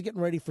kids are getting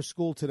ready for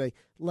school today,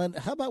 Len,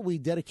 how about we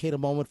dedicate a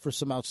moment for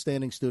some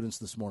outstanding students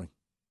this morning?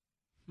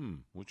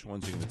 Which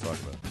ones are you going to talk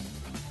about?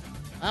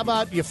 How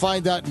about you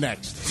find out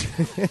next?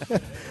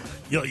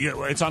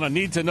 It's on a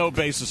need-to-know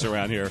basis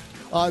around here.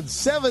 On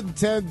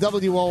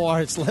 710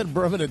 WOR, it's Len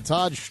Berman and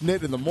Todd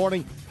Schnitt in the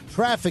morning.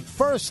 Traffic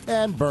first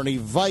and Bernie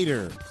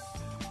Viter.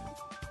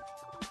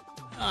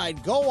 All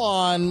right, go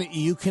on.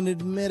 You can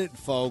admit it,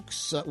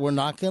 folks. We're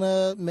not going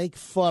to make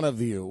fun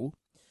of you.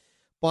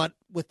 But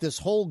with this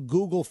whole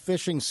Google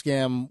phishing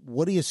scam,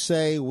 what do you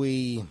say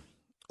we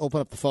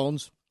open up the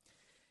phones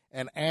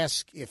and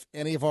ask if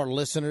any of our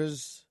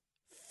listeners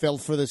fell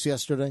for this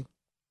yesterday?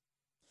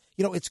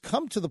 You know, it's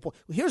come to the point.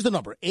 Here's the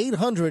number,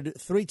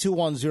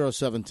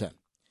 800-321-0710.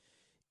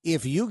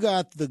 If you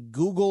got the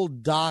Google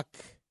Doc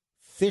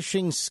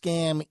phishing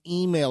scam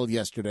email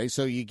yesterday,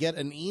 so you get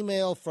an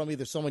email from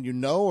either someone you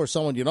know or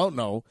someone you don't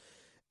know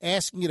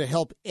asking you to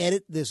help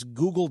edit this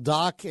Google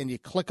Doc, and you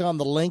click on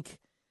the link.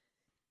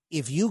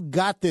 If you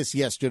got this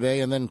yesterday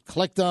and then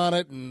clicked on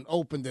it and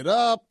opened it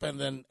up, and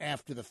then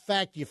after the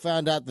fact you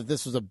found out that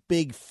this was a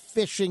big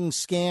phishing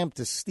scam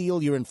to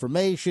steal your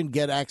information,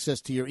 get access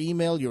to your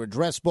email, your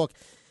address book,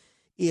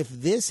 if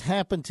this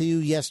happened to you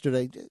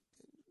yesterday,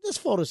 just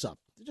phone us up.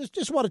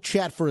 Just want to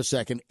chat for a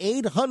second.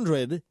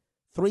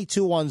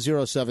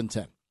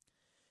 800-321-0710.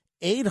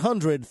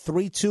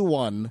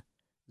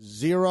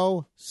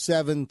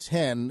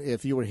 800-321-0710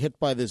 if you were hit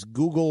by this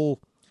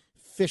Google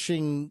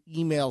phishing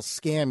email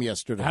scam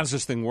yesterday. How does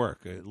this thing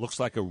work? It looks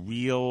like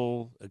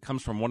it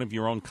comes from one of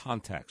your own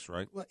contacts,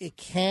 right? Well, it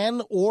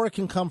can, or it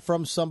can come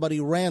from somebody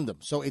random.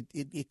 So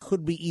it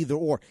could be either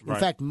or. In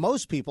fact,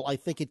 most people, I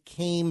think it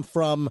came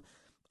from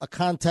a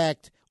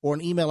contact or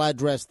an email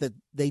address that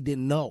they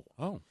didn't know.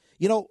 Oh.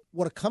 You know,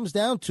 what it comes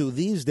down to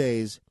these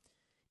days,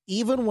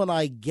 even when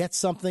I get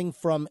something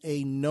from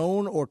a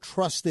known or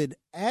trusted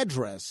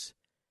address,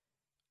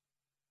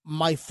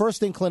 my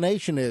first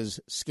inclination is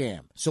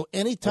scam. So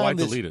anytime I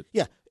delete it.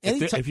 Yeah.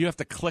 If you have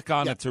to click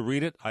on it to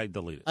read it, I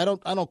delete it. I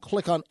don't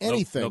click on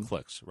anything. No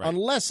clicks, right.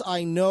 Unless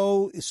I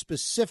know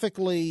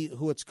specifically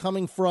who it's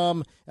coming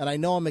from, and I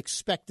know I'm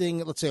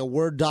expecting, let's say, a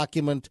Word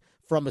document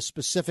from a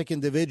specific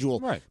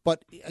individual. Right.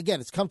 But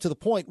again, it's come to the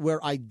point where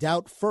I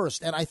doubt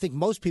first, and I think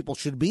most people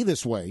should be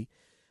this way.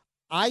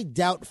 I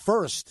doubt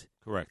first.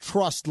 Correct.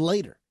 Trust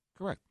later.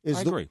 Correct. Is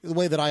I agree. the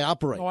way that I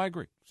operate. No, I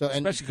agree. So,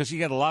 especially because you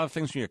get a lot of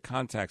things from your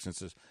contacts, and it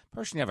says,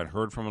 person you haven't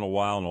heard from in a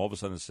while, and all of a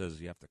sudden it says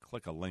you have to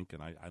click a link,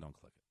 and I don't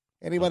click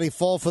it. Anybody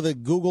fall for the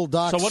Google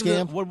Doc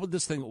scam?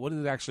 What did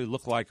it actually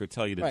look like or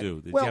tell you to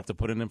do? Did you have to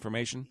put in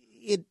information?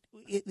 It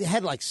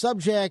had like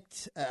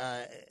subject,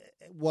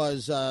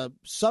 was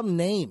some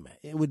name.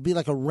 It would be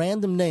like a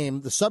random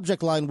name. The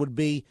subject line would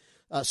be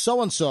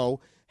so-and-so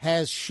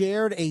has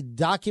shared a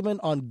document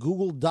on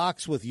Google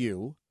Docs with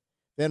you,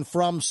 then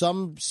from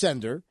some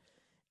sender.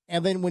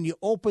 And then when you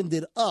opened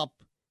it up,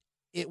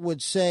 it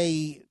would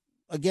say,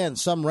 again,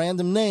 some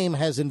random name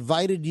has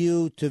invited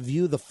you to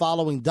view the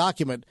following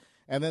document.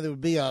 And then there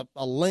would be a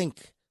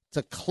link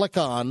to click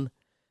on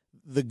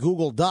the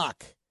Google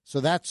Doc. So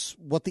that's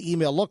what the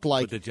email looked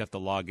like. But did you have to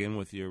log in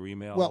with your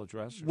email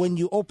address? When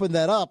you open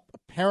that up,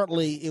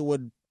 apparently it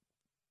would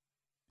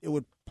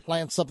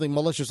plant something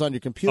malicious on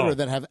your computer,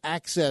 then have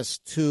access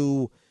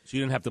to. So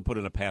you didn't have to put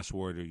in a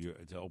password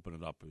to open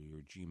it up, or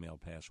your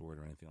Gmail password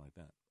or anything like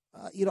that?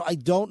 I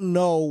don't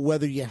know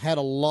whether you had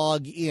to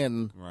log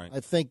in. Right. I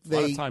think a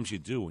lot of times you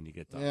do when you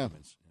get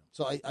documents. Yeah.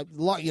 So I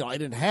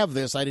didn't have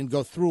this. I didn't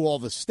go through all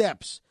the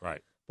steps.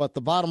 Right. But the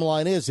bottom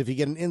line is, if you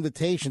get an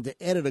invitation to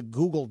edit a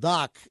Google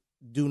Doc,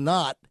 do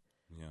not.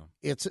 Yeah.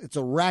 It's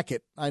a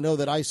racket. I know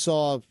that I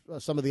saw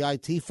some of the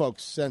IT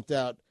folks sent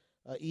out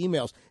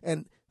emails,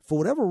 and for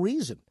whatever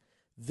reason,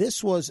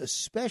 this was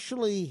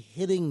especially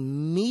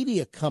hitting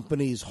media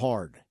companies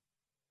hard.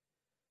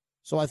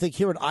 So I think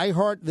here at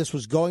iHeart, this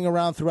was going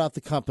around throughout the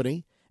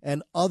company,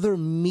 and other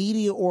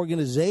media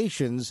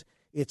organizations,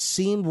 it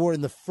seemed, were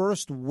in the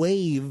first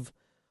wave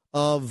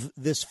of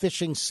this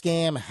phishing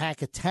scam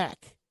hack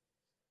attack.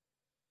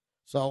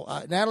 So,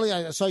 Natalie,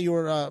 I saw you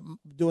were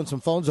doing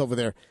some phones over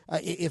there.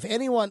 If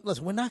anyone,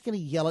 listen, we're not going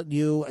to yell at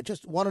you. I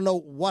just want to know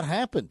what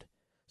happened.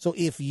 So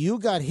if you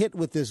got hit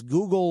with this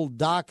Google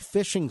Doc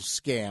phishing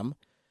scam,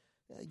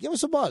 give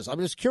us a buzz. I'm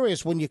just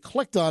curious, when you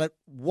clicked on it,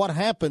 what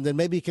happened, and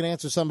maybe you can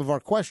answer some of our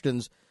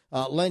questions.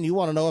 Len, you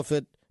want to know if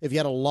you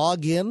had to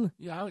log in?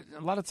 Yeah,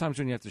 a lot of times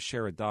when you have to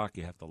share a doc,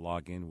 you have to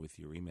log in with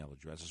your email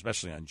address,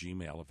 especially on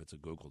Gmail if it's a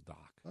Google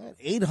Doc.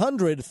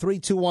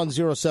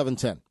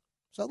 800-321-0710.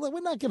 So we're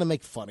not going to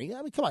make funny.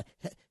 I mean, come on.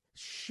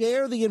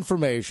 Share the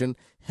information.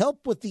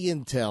 Help with the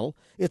intel.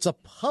 It's a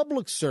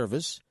public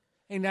service.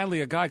 Hey,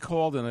 Natalie, a guy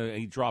called and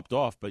he dropped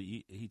off, but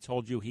he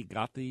told you he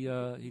got the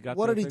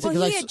What did he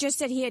Well, he had just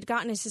said he had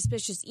gotten a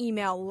suspicious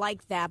email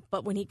like that,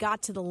 but when he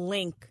got to the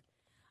link,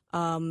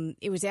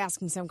 it was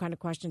asking some kind of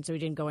question, so he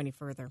didn't go any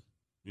further.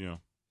 Yeah.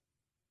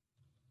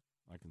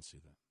 I can see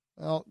that.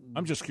 Well,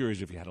 I'm just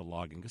curious if you had a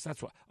login, because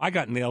that's what I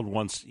got nailed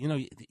once. You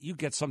know, you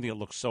get something that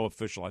looks so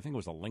official. I think it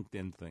was a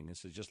LinkedIn thing. It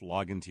says just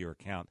log into your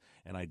account,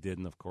 and I did,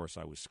 and of course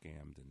I was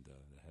scammed and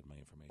had my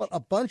information. But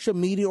a bunch of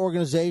media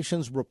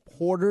organizations,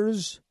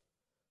 reporters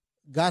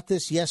got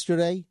this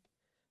yesterday.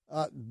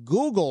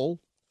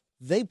 Google,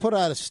 they put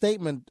out a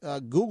statement.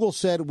 Google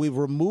said we've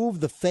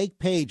removed the fake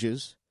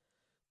pages,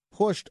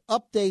 pushed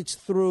updates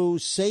through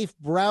safe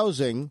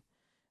browsing,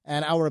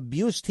 and our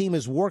abuse team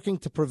is working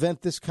to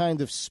prevent this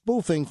kind of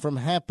spoofing from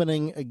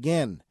happening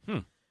again.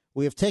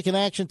 We have taken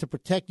action to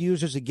protect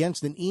users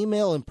against an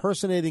email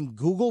impersonating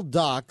Google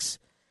Docs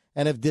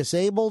and have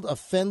disabled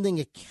offending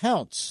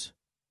accounts.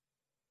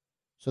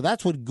 So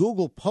that's what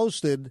Google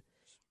posted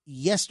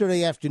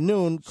yesterday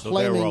afternoon, So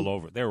claiming they were all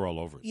over. They were all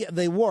over it. Yeah,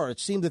 they were. It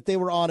seemed that they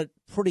were on it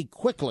pretty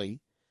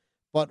quickly.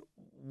 But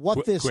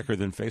what Quicker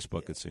than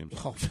Facebook, it seems.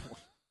 Oh,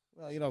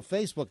 well, you know,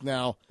 Facebook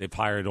now, They've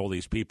hired all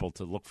these people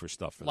to look for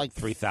stuff. like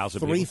 3,000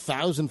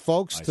 3,000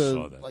 folks I to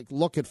saw that. like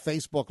look at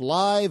Facebook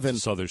Live, and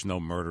So there's no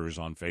murders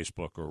on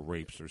Facebook or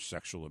rapes or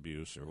sexual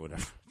abuse or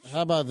whatever.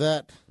 how about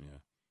that?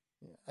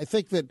 Yeah. I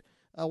think that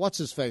what's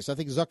his face? I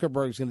think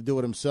Zuckerberg's going to do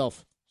it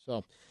himself.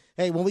 So,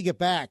 hey, when we get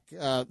back,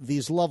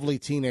 these lovely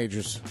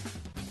teenagers.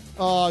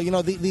 Oh, you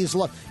know,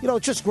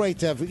 it's just great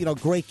to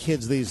have, great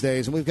kids these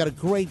days. And we've got a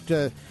great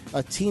a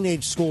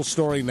teenage school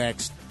story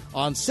next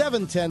on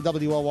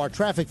 710 WOR.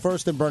 Traffic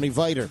first and Bernie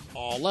Viter.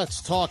 Oh,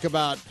 let's talk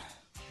about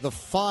the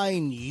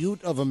fine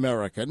youth of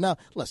America. Now,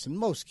 listen,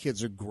 most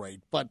kids are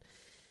great, but,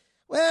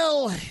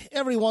 well,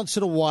 every once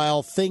in a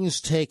while, things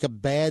take a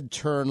bad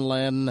turn,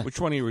 Len. Which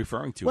one are you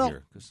referring to Well,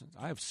 here? Because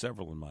I have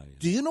several in my...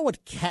 Do you know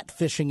what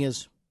catfishing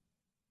is?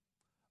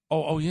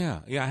 Oh,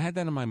 yeah. Yeah, I had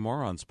that in my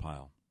morons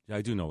pile. Yeah,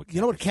 I do know what catfishing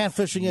You know what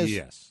catfishing is?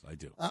 Yes, I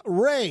do.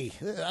 Ray,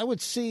 I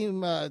would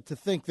seem to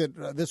think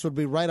that this would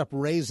be right up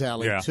Ray's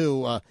alley, Yeah.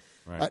 too.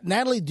 Right.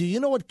 Natalie, do you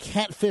know what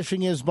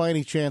catfishing is by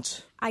any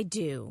chance? I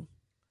do.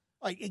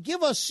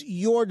 Give us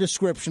your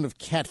description of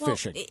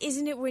catfishing. Well,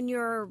 isn't it when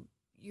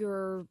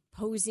you're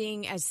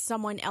posing as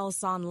someone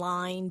else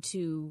online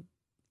to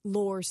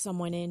lure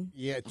someone in?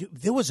 Yeah,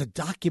 there was a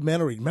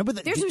documentary. Remember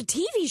that? There's a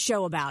TV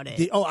show about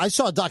it. I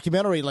saw a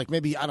documentary like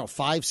maybe,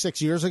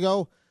 5-6 years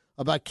ago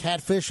about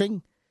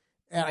catfishing.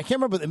 And I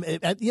can't remember.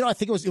 I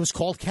think it was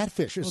called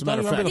Catfish, as a matter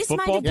of fact.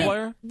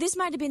 This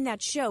might have been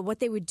that show. What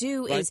they would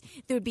do is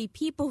there would be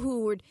people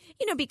who would,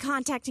 be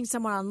contacting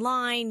someone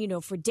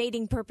online, for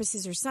dating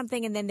purposes or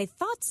something, and then they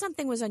thought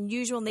something was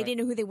unusual and they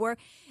didn't know who they were,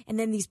 and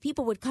then these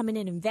people would come in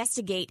and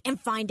investigate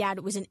and find out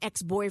it was an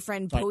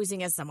ex-boyfriend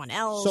posing as someone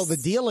else. So the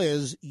deal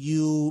is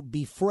you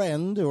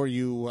befriend or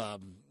you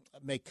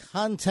make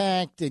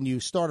contact and you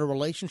start a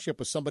relationship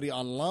with somebody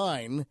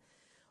online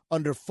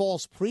under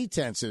false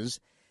pretenses.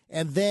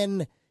 And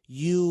then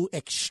you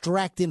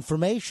extract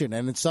information.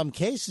 And in some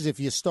cases, if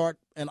you start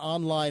an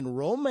online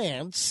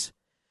romance,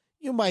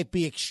 you might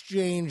be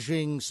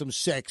exchanging some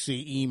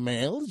sexy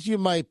emails. You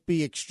might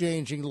be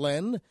exchanging,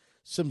 Len,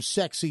 some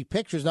sexy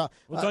pictures. Now,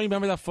 don't you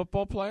remember that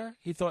football player?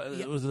 He thought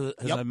it was an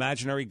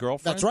imaginary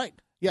girlfriend? That's right.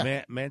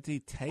 Yeah.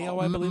 Manti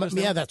Te'o, I believe his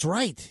name. Yeah, that's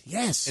right.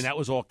 Yes. And that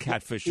was all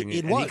catfishing.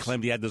 It and was. He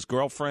claimed he had this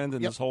girlfriend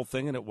and this whole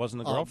thing, and it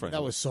wasn't a girlfriend.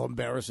 That was so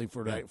embarrassing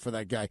for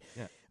that guy.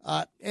 Yeah.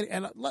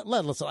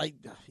 Listen,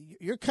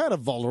 you're kind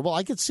of vulnerable.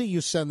 I could see you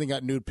sending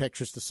out nude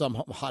pictures to some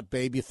hot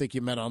babe you think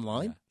you met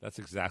online. Yeah, that's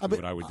exactly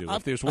what I would do.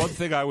 If there's one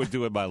thing I would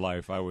do in my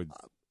life, I would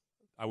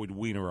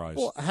wienerize.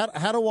 Well,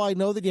 how do I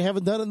know that you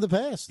haven't done it in the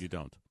past? You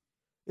don't.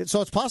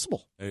 So it's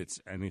possible.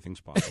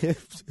 Anything's possible.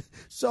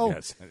 So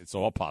yes, it's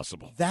all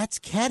possible. That's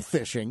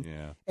catfishing.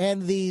 Yeah.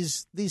 And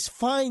these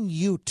fine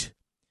youth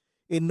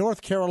in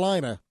North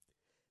Carolina,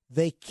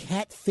 they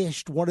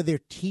catfished one of their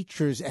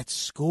teachers at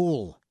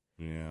school.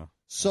 Yeah.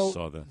 So I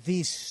saw that.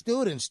 These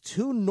students,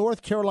 2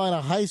 North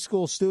Carolina high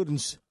school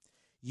students,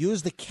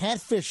 used the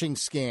catfishing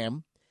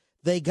scam.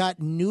 They got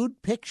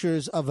nude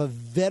pictures of a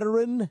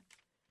veteran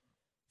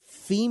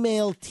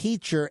female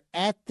teacher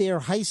at their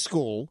high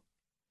school.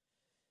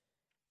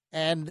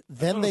 And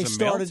then they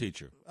started. Male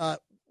teacher.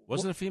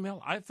 Was it a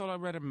female? I thought I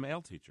read a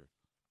male teacher.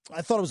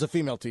 I thought it was a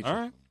female teacher. All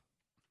right.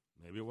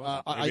 Maybe it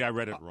was. Maybe I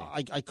read it wrong.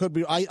 I could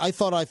be. I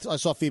thought I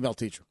saw a female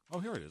teacher. Oh,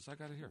 here it is. I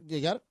got it here. You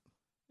got it?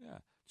 Yeah.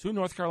 2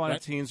 North Carolina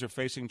teens are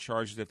facing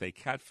charges that they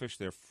catfished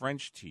their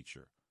French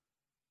teacher.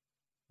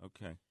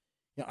 Okay.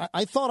 Yeah,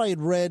 I thought I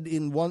had read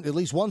in at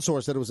least one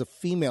source that it was a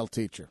female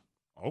teacher.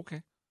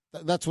 Okay.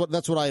 That's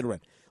what I had read.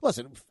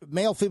 Listen,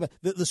 male, female.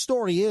 The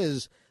story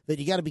is that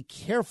you got to be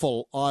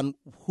careful on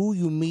who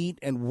you meet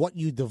and what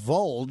you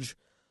divulge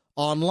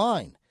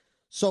online.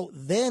 So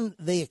then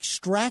they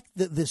extract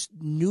this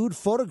nude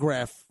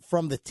photograph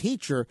from the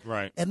teacher,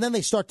 right? And then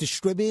they start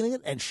distributing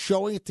it and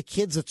showing it to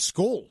kids at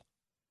school.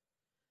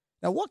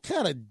 Now, what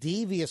kind of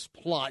devious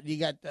plot you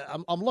got?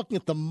 I'm looking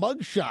at the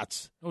mug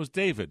shots. It was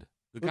David,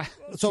 the guy.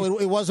 So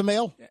it was a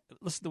male? Yeah,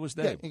 listen to his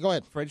name. Yeah, go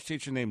ahead. French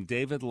teacher named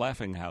David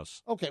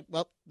Laughinghouse. Okay,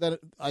 well, then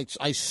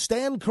I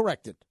stand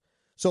corrected.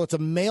 So it's a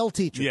male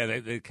teacher. Yeah,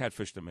 they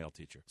catfished a male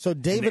teacher. So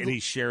David, and he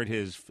shared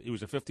he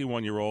was a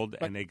 51-year-old,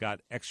 and they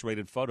got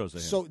X-rated photos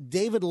of him. So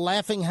David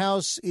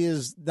Laughinghouse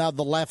is now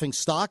the laughing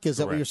stock. Is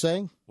that what you're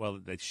saying? Well,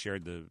 they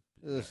shared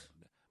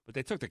but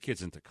they took the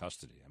kids into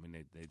custody. I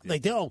mean, they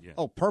did. Yeah.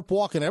 Oh, perp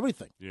walk and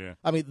everything. Yeah.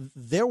 I mean,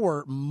 there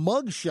were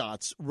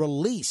mugshots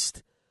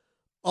released.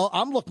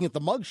 I'm looking at the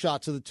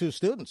mugshots of the two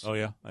students. Oh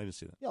yeah, I didn't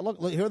see that. Yeah,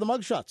 look here are the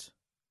mugshots.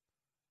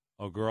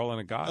 A girl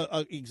and a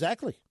guy.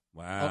 Exactly.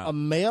 Wow. A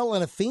male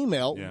and a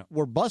female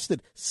were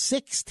busted.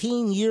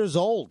 16 years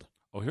old.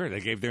 Oh, here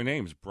they gave their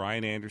names: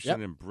 Brian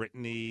Anderson and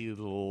Brittany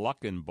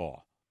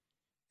Luckenbaugh.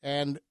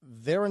 And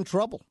they're in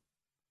trouble.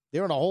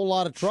 They're in a whole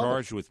lot of trouble.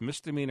 Charged with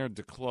misdemeanor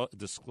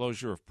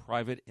disclosure of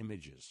private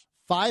images.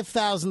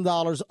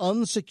 $5,000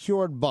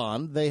 unsecured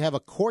bond. They have a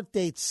court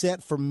date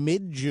set for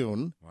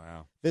mid-June.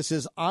 Wow. This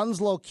is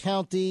Onslow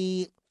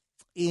County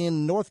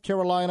in North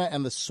Carolina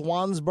and the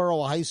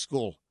Swansboro High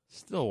School.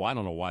 Still, I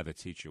don't know why the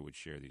teacher would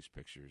share these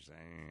pictures.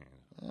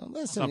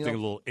 Listen, something a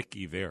little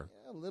icky there.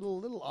 A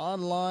little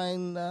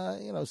online,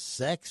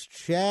 sex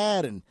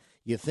chat, and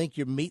you think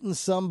you're meeting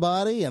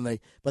somebody,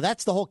 but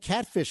that's the whole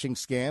catfishing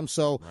scam.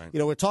 So,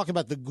 we're talking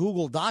about the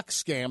Google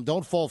Docs scam.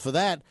 Don't fall for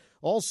that.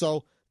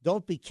 Also,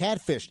 don't be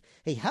catfished.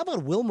 Hey, how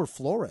about Wilmer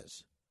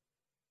Flores?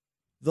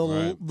 The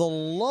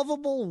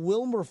lovable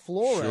Wilmer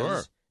Flores.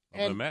 Sure.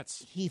 And the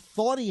Mets. He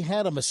thought he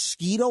had a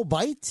mosquito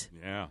bite?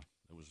 Yeah.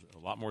 It was a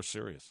lot more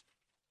serious.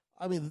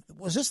 I mean,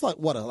 was this like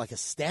a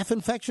staph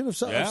infection of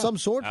some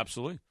sort?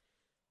 Absolutely.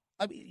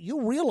 I mean,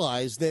 you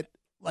realize that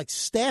like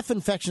staph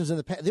infections in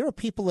the past, there are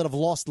people that have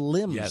lost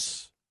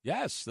limbs.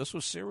 Yes, this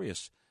was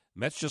serious.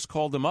 Mets just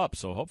called him up,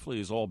 so hopefully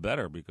he's all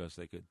better because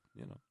they could,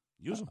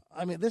 use him.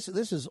 I mean, this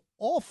is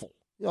awful.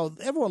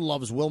 Everyone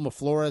loves Wilmer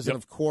Flores, and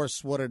of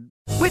course,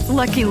 With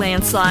Lucky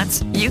Land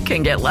Slots, you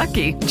can get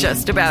lucky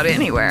just about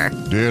anywhere.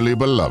 Dearly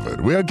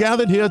beloved, we are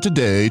gathered here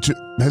today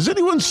to... Has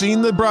anyone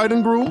seen the bride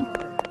and groom?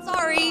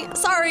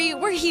 Sorry,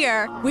 we're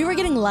here. We were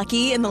getting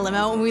lucky in the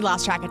limo, and we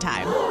lost track of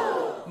time.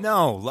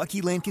 No,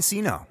 Lucky Land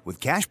Casino, with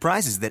cash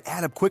prizes that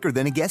add up quicker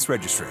than a guest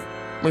registry.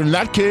 In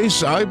that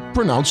case, I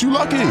pronounce you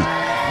lucky.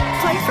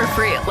 Play for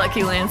free at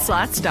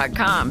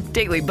LuckyLandSlots.com.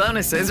 Daily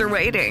bonuses are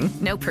waiting.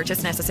 No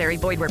purchase necessary.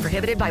 Void where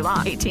prohibited by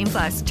law.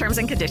 18+. Terms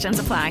and conditions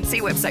apply.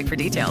 See website for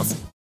details.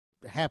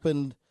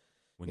 Happened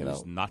when he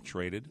was not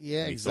traded.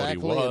 Yeah, he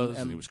exactly. Thought he was,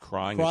 and he was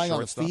crying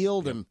on the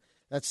field, and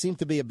that seemed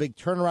to be a big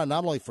turnaround,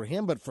 not only for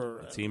him but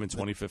for the team in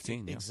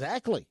 2015.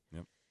 Exactly.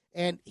 Yep.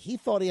 And he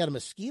thought he had a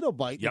mosquito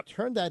bite. Yep. It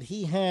turned out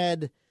he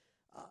had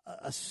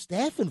a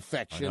staph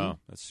infection. I know.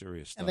 That's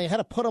serious stuff. And they had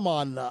to put him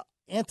on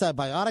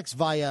antibiotics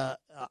via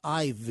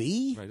IV.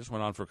 Right, this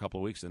went on for a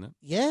couple of weeks, didn't it?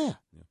 Yeah.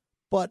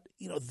 But,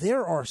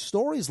 there are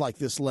stories like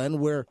this,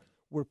 Len, where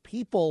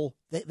people,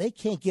 they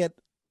can't get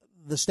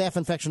the staph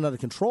infection under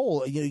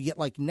control. You get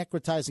like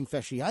necrotizing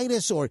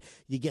fasciitis, or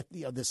you get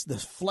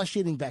this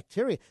flesh-eating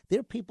bacteria. There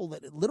are people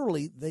that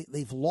literally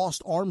they've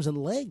lost arms and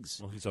legs.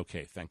 Well, he's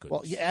okay, thank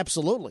goodness. Well, yeah,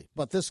 absolutely.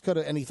 But this could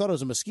have, and he thought it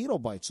was a mosquito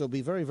bite, so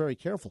be very, very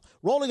careful.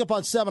 Rolling up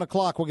on 7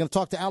 o'clock, we're going to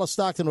talk to Alice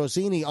Stockton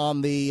Rossini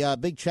on the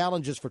big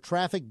challenges for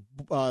traffic.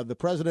 The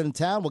president in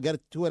town. We'll get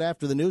to it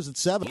after the news at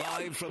 7.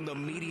 Live from the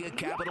media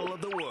capital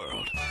of the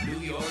world, New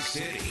York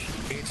City.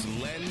 It's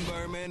Len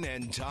Berman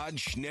and Todd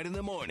Schnitt in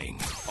the morning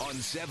on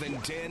 710 WOR.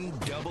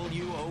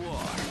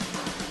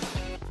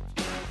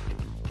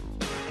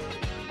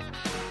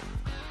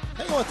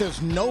 Hey, what?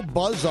 There's no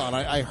buzz on.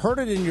 I heard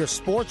it in your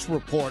sports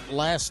report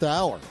last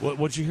hour.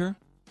 What'd you hear?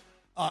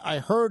 I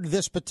heard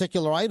this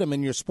particular item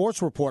in your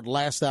sports report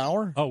last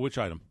hour. Oh, which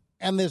item?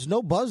 And there's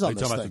no buzz on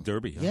this talking thing. about the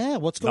Derby? Huh? Yeah,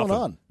 what's going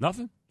on?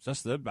 Nothing.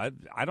 Just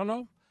I don't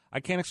know. I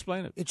can't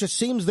explain it. It just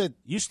seems that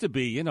used to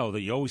be,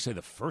 you always say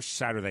the first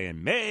Saturday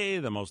in May,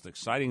 the most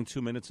exciting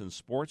 2 minutes in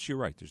sports. You're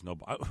right. There's no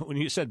when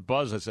you said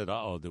buzz, I said,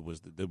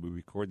 did we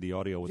record the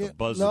audio with a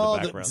buzz in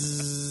the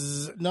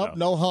background?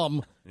 No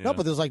hum. Yeah. No,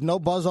 but there's like no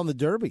buzz on the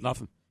Derby.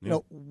 Nothing. Yeah.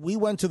 We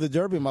went to the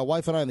Derby, my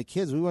wife and I and the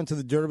kids. We went to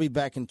the Derby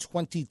back in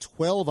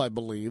 2012, I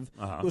believe.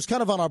 Uh-huh. It was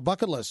kind of on our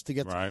bucket list to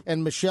get. Right.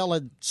 And Michelle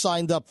had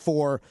signed up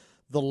for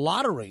the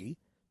lottery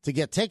to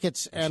get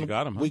tickets, and she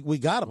got them, huh? we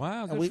got them.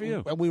 Wow, good and for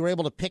you. And we were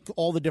able to pick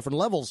all the different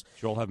levels.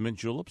 Did you all have mint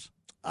juleps?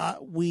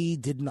 We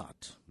did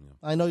not. Yeah.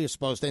 I know you're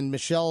supposed to. And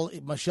Michelle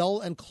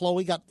and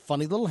Chloe got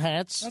funny little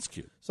hats. That's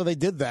cute. So they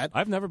did that.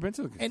 I've never been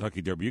to the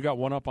Kentucky Derby. You got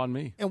one up on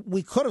me. And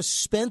we could have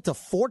spent a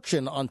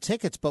fortune on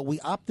tickets, but we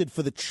opted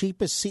for the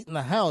cheapest seat in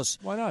the house.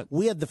 Why not?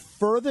 We had the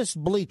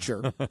furthest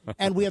bleacher,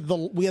 and we had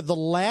the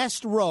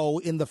last row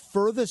in the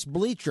furthest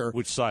bleacher.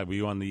 Which side? Were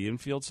you on the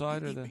infield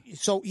side or the?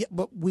 So yeah,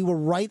 but we were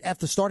right at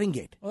the starting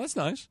gate. Well, that's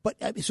nice. But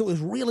so it was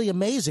really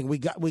amazing. We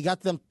got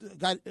the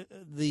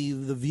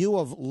view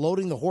of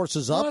loading the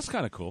horses up. Well, that's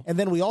kind of cool. And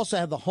then we also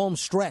had the home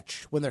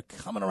stretch when they're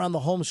coming around the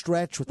home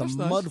stretch with that's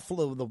the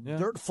nice.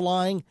 Dirt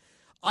flying.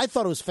 I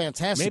thought it was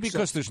fantastic. Maybe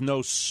because there's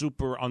no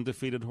super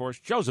undefeated horse.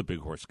 Joe's a big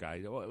horse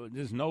guy.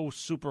 There's no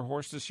super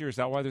horse this year. Is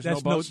that why there's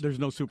no buzz? There's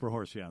no super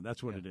horse. Yeah,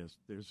 that's what it is.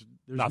 There's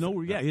Nothing.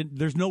 no. Yeah,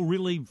 there's no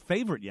really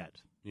favorite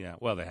yet. Yeah.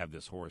 Well, they have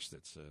this horse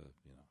that's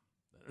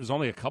There's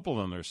only a couple of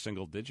them that are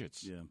single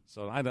digits. Yeah.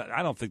 So I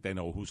don't think they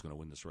know who's going to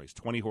win this race.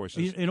 20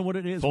 horses. You know what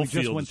it is? Full We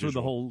just field went as through the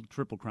usual. whole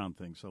Triple Crown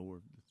thing, so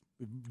we've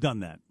done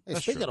that. Hey,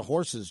 speaking of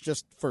horses,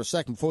 just for a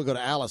second before we go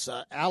to Alice,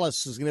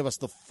 Alice is going to give us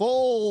the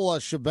full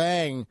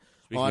shebang.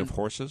 Speaking of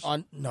horses?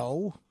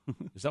 No.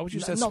 Is that what you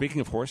said, No.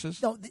 speaking of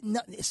horses? No,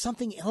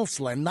 something else,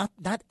 Len, not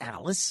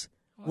Alice.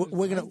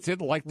 We're gonna. I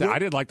didn't like that. I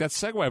didn't like that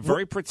segue. I'm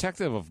very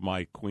protective of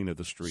my queen of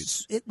the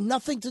streets.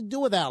 Nothing to do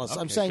with Alice.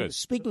 I'm Okay, saying, good.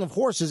 speaking of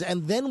horses,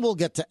 and then we'll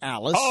get to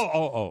Alice.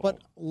 Oh.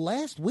 But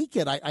last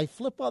weekend, I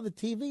flip on the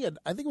TV, and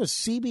I think it was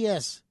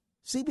CBS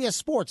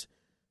Sports.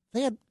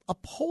 They had a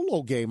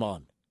polo game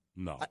on.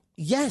 No.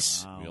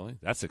 Yes. Wow. Really?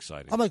 That's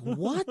exciting. I'm like,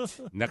 what?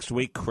 Next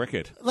week,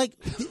 cricket. Like,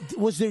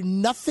 was there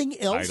nothing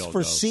else don't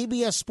for know.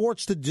 CBS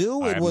Sports to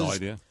do? I have no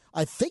idea.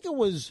 I think it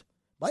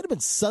might have been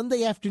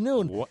Sunday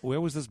afternoon. Where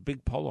was this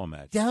big polo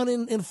match? Down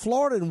in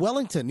Florida, in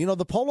Wellington. You know,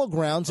 the polo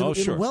grounds in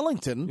sure.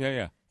 Wellington.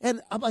 Yeah.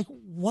 And I'm like,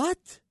 what?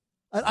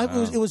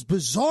 It was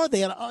bizarre.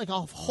 They had like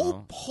a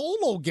whole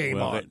polo game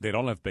Well, on. they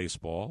don't have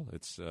baseball.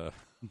 It's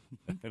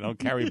they don't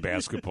carry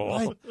basketball.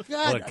 My God.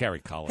 Well, they carry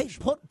college.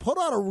 Hey, put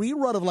on a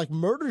rerun of like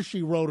Murder,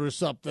 She Wrote or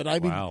something. I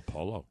mean, Wow,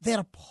 polo. they had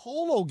a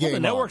polo game Well, the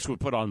on. networks would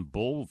put on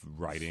bull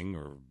riding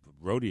or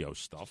rodeo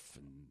stuff.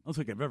 And I don't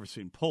think I've ever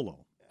seen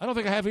polo. I don't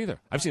think I have either.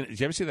 I've seen. Did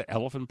you ever see the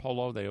elephant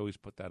polo? They always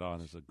put that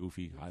on as a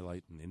goofy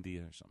highlight in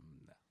India or something.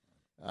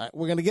 All right,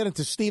 we're going to get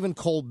into Stephen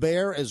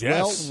Colbert as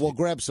Yes. well. We'll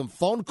grab some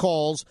phone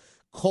calls.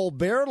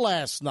 Colbert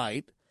last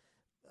night,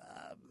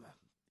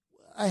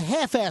 a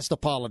half-assed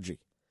apology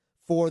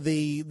for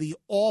the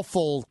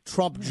awful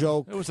Trump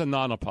joke. It was a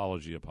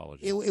non-apology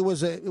apology. It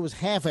was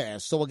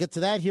half-assed. So we'll get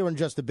to that here in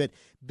just a bit.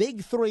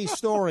 Big three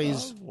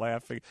stories. I'm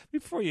laughing.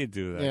 Before you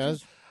do that,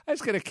 Yes. I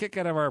just get a kick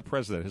out of our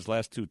president. His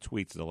last two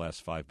tweets in the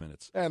last 5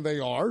 minutes. And they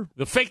are.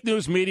 The fake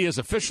news media is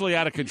officially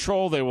out of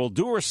control. They will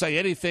do or say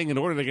anything in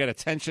order to get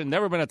attention.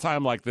 Never been a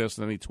time like this.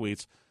 And then he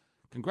tweets,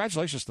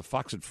 "Congratulations to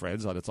Fox and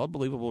Friends on its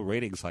unbelievable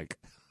ratings hike."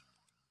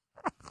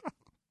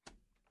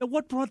 Now,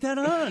 what brought that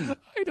on?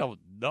 I don't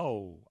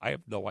know. I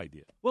have no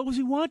idea. What was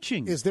he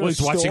watching? Is there Well, a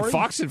he's watching story?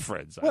 Fox and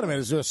Friends. Wait a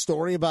minute. Is there a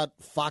story about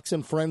Fox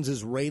and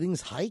Friends'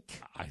 ratings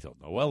hike? I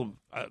don't know. Well,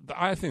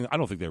 I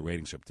don't think their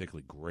ratings are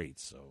particularly great.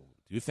 So,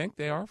 do you think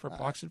they are for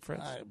Fox and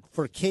Friends?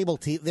 For cable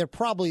TV, they're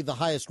probably the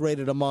highest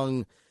rated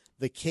among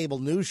the cable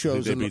news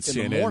shows They in beat the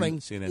CNN, morning.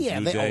 CNN yeah,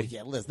 New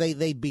Day. listen,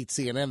 they beat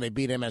CNN. They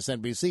beat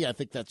MSNBC. I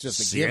think that's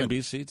just a given.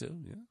 CNBC too.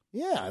 Yeah.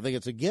 Yeah, I think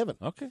it's a given.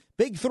 Okay.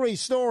 Big three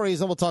stories,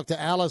 and we'll talk to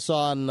Alice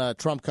on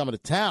Trump coming to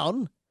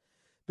town.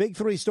 Big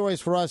three stories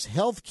for us.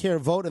 Health care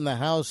vote in the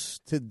House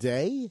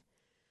today.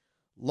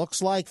 Looks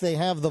like they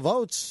have the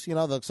votes.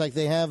 Looks like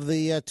they have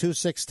the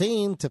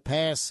 216 to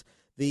pass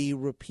the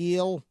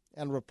repeal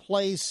and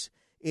replace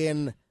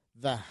in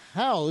the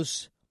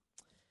House.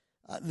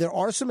 There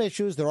are some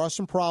issues. There are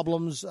some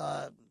problems.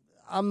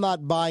 I'm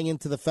not buying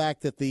into the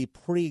fact that the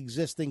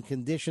pre-existing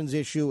conditions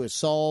issue is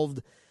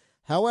solved.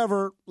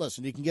 However,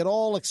 listen, you can get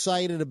all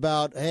excited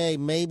about, hey,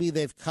 maybe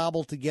they've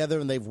cobbled together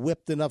and they've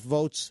whipped enough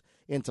votes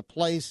into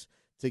place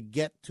to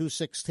get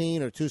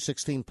 216 or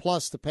 216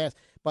 plus to pass.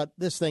 But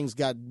this thing's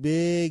got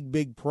big,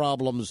 big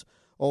problems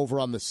over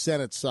on the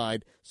Senate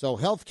side. So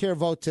health care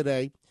vote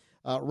today.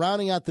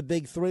 Rounding out the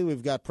big three,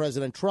 we've got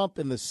President Trump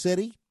in the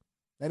city.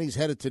 Then he's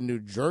headed to New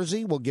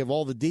Jersey. We'll give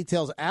all the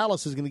details.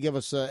 Alice is going to give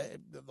us the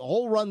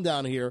whole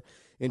rundown here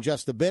in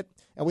just a bit.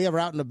 And we have her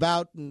out and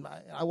about. And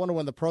I wonder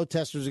when the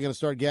protesters are going to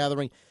start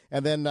gathering.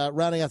 And then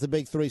rounding out the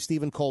big three,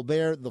 Stephen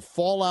Colbert. The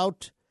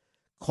fallout,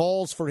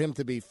 calls for him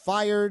to be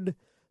fired.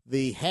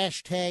 The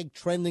hashtag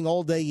trending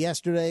all day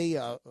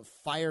yesterday,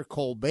 fire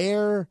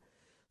Colbert.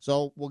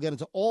 So we'll get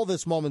into all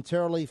this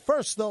momentarily.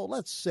 First, though,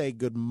 let's say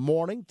good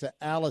morning to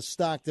Alice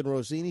Stockton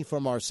Rossini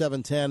from our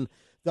 710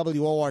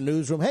 WOR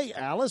newsroom. Hey,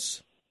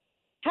 Alice.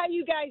 How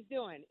you guys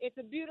doing? It's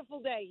a beautiful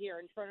day here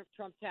in front of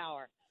Trump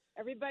Tower.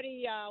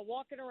 Everybody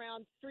walking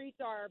around. Streets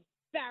are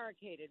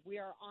barricaded. We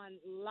are on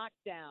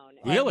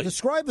lockdown. Really?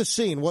 Describe the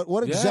scene.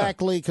 What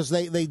exactly, because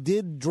they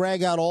did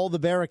drag out all the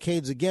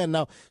barricades again.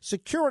 Now,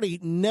 security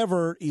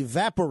never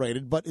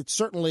evaporated, but it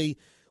certainly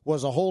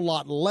was a whole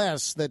lot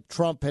less that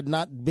Trump had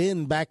not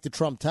been back to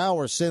Trump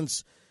Tower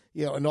since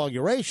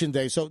Inauguration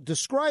Day. So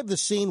describe the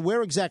scene.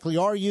 Where exactly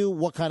are you?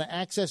 What kind of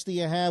access do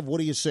you have? What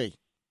do you see?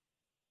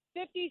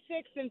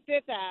 56th and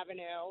 5th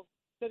Avenue.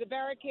 So the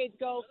barricades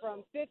go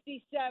from 57th,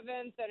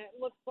 and it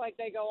looks like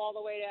they go all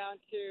the way down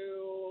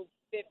to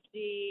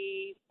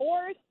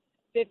 54th,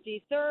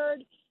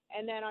 53rd,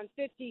 and then on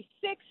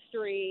 56th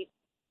Street,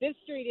 this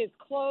street is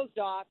closed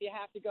off. You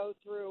have to go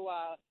through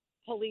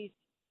police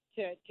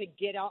to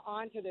get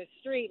onto the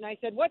street. And I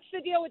said, what's the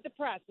deal with the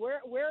press? Where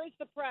is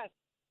the press?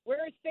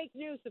 Where is fake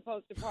news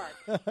supposed to park?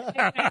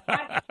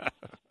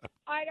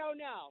 I don't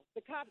know.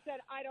 The cop said,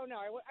 I don't know.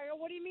 I go,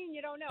 what do you mean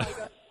you don't know? He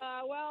goes,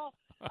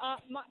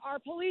 our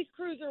police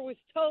cruiser was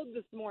towed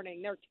this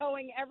morning. They're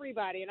towing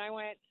everybody. And I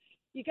went,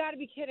 you got to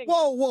be kidding me.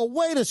 Whoa,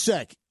 wait a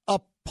sec. A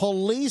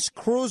police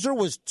cruiser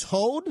was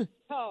towed?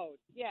 Towed,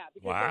 yeah.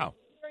 Because wow.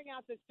 they're clearing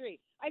out the street.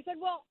 I said,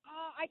 well,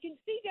 I can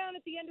see down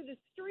at the end of the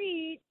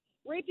street,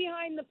 right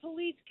behind the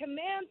police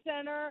command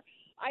center,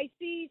 I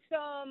see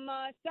some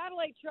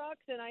satellite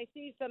trucks and I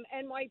see some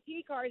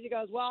NYP cars. He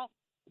goes, well,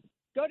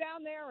 go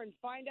down there and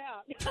find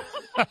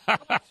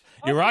out.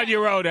 You're on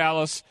your own,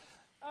 Alice.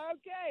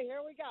 Okay,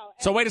 here we go.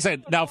 So wait a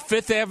second. Now,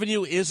 Fifth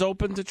Avenue is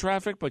open to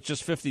traffic, but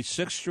just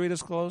 56th Street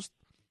is closed?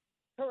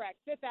 Correct.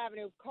 Fifth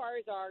Avenue,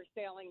 cars are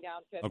sailing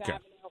down Fifth Okay.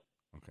 Avenue.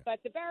 Okay. But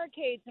the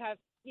barricades have,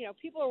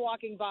 people are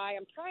walking by.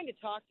 I'm trying to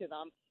talk to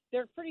them.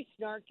 They're pretty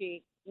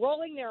snarky,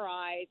 rolling their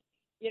eyes,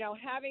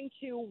 having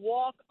to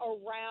walk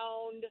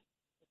around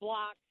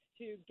blocks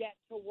to get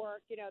to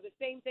work. The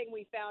same thing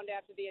we found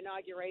after the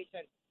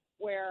inauguration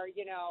where,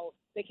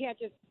 they can't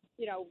just,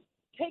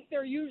 take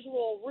their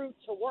usual route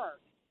to work.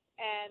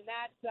 And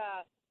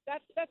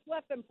that's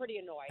left them pretty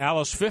annoyed.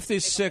 Alice,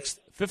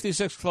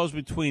 56 closed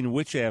between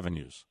which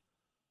avenues?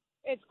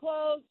 It's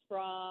closed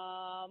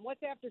from,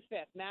 what's after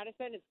 5th?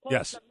 Madison? It's closed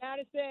Yes. from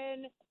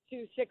Madison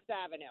to 6th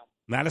Avenue.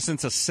 Madison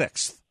to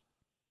 6th.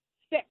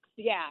 6th,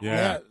 yeah.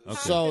 Yeah. Okay.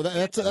 So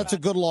that's a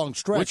good long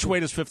stretch. Which way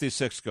does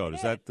 56 go?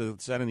 Is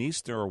that an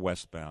east or a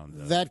westbound?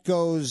 That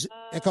goes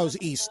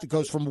east. It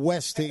goes from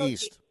west to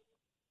east.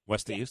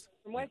 West to east?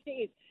 From west to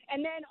east.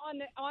 And then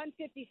on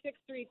 56th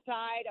Street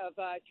side of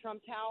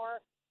Trump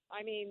Tower,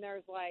 I mean,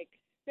 there's like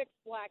 6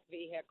 black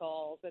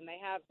vehicles, and they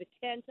have the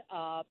tent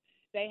up.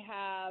 They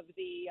have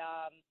the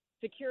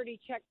security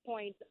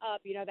checkpoints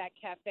up. That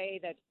cafe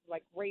that's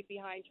like right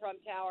behind Trump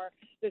Tower.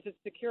 There's a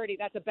security.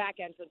 That's a back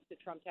entrance to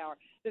Trump Tower.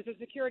 There's a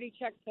security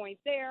checkpoint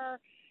there,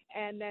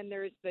 and then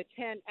there's the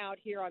tent out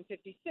here on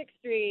 56th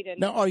Street. And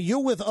Now, are you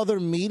with other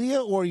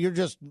media, or you're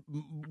just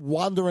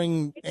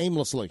wandering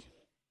aimlessly?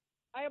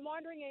 I am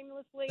wandering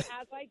aimlessly,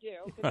 as I do,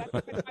 because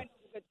that's what I find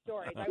good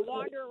stories. I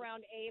wander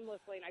around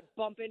aimlessly, and I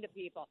bump into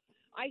people.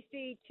 I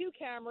see 2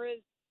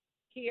 cameras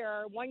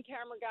here. One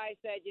camera guy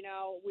said,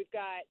 we've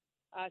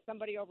got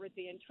somebody over at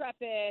the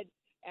Intrepid,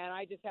 and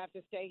I just have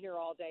to stay here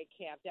all day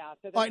camped out.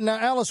 So All right, now,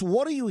 Alice,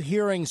 what are you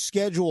hearing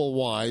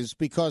schedule-wise?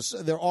 Because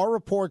there are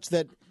reports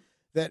that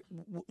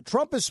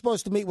Trump is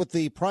supposed to meet with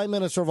the Prime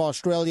Minister of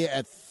Australia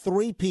at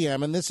 3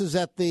 p.m., and this is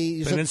at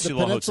the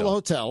Peninsula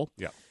Hotel.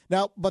 Yeah.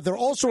 Now, but there are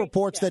also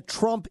reports that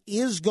Trump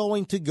is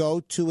going to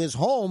go to his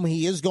home.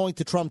 He is going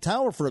to Trump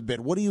Tower for a bit.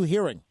 What are you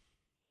hearing?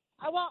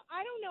 Well,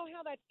 I don't know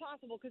how that's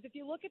possible, because if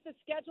you look at the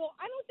schedule,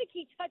 I don't think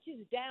he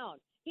touches down.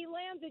 He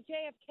lands at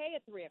JFK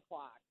at 3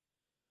 o'clock.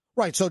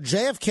 Right, so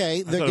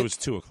JFK. I thought it was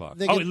 2 o'clock.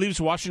 He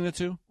leaves Washington at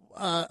 2?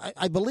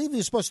 I believe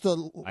he's supposed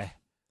to.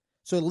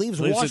 So he leaves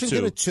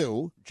Washington at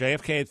 2.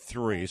 JFK at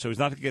 3. So he's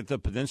not going to get to the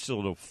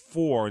Peninsula till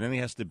 4, and then he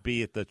has to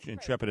be at the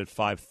Intrepid at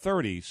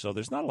 5:30. So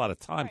there's not a lot of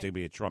time to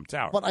be at Trump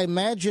Tower. But I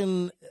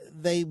imagine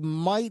they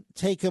might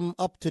take him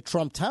up to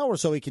Trump Tower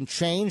so he can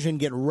change and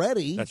get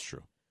ready. That's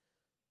true.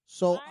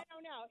 So I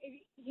don't know.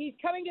 He's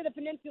coming to the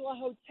Peninsula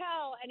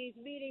Hotel, and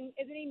isn't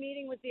he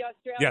meeting with the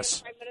Australian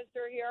Prime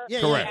Minister here? Yeah,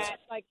 correct. At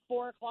like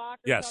 4 o'clock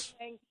or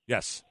something?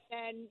 Yes.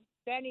 And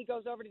then he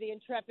goes over to the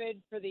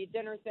Intrepid for the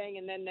dinner thing,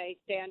 and then they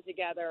stand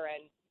together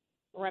and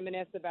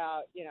reminisce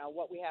about,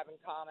 what we have in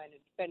common and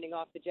fending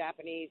off the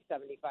Japanese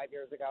 75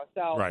 years ago.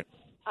 So, right.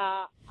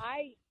 I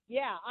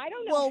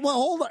don't know. Well,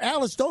 hold on,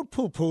 Alice. Don't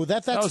poo-poo.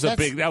 That was a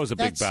big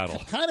battle.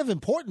 Kind of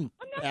important,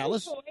 I'm not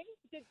Alice. poo-pooing.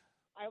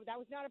 That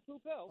was not a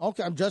poo-poo.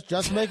 Okay, I'm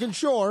just making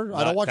sure.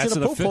 I don't want you to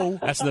poo-poo.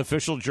 That's an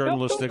official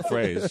journalistic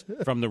phrase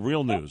from the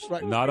Real News.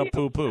 Right. Not a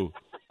poo-poo.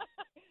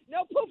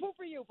 No poo-poo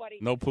for you, buddy.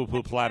 No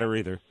poo-poo platter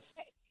either.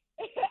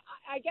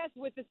 I guess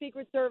with the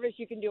Secret Service,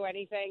 you can do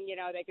anything.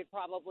 They could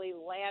probably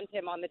land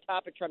him on the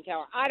top of Trump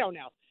Tower. I don't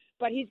know.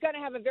 But he's going to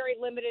have a very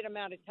limited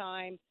amount of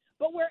time.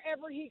 But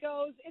wherever he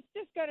goes, it's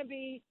just going to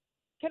be,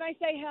 can I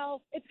say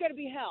hell? It's going to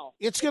be hell.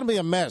 It's going to be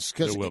a mess,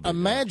 because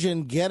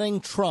imagine getting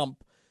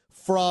Trump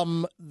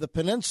from the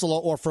Peninsula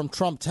or from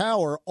Trump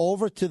Tower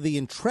over to the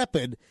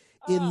Intrepid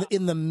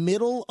in the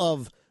middle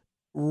of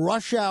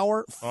rush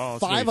hour,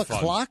 5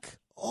 o'clock.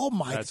 Oh,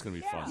 my. That's going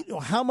to be fun.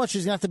 How much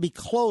is going to have to be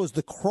closed?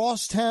 The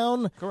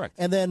crosstown? Correct.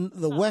 And then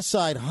the West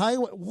Side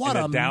Highway? What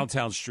and the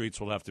downtown streets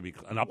will have to be,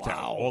 and uptown.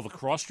 Wow. All the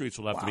cross streets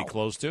will have to be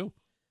closed, too.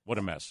 What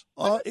a mess.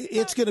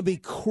 It's going to be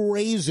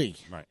crazy.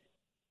 Right.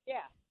 Yeah.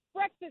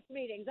 Breakfast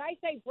meetings. I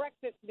say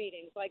breakfast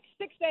meetings, like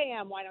 6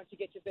 a.m. Why don't you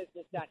get your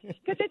business done?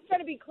 Because it's going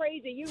to be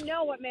crazy. You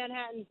know what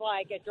Manhattan's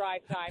like at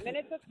drive time, and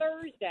it's a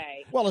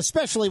Thursday. Well,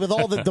 especially with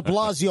all the de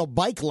Blasio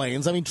bike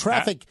lanes. I mean,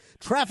 traffic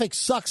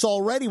sucks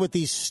already with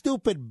these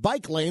stupid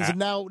bike lanes, and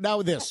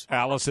now this.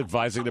 Alice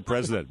advising the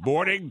president.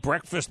 Morning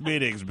breakfast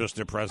meetings,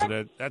 Mr.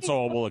 President. That's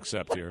all we'll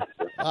accept here.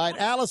 All right,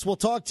 Alice, we'll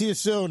talk to you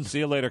soon. See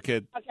you later,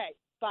 kid. Okay,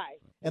 bye.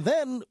 And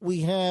then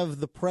we have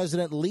the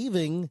president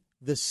leaving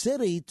the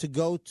city to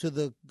go to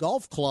the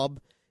golf club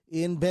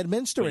in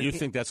Bedminster. But you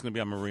think that's going to be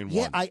on Marine One?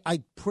 Yeah,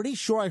 I'm pretty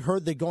sure I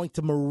heard they're going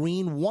to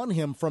Marine One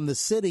him from the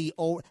city.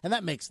 And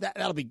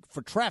that'll be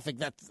for traffic.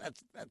 That's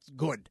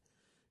good.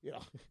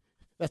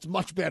 That's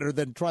much better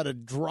than trying to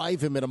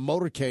drive him in a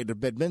motorcade to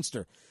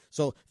Bedminster.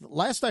 So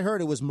last I heard,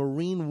 it was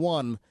Marine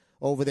One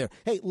over there.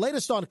 Hey,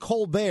 latest on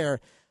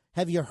Colbert.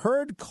 have you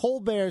heard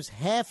Colbert's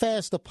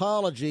half-assed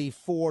apology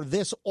for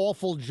this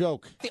awful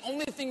joke? The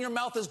only thing your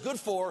mouth is good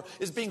for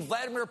is being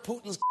Vladimir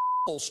Putin's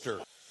holster.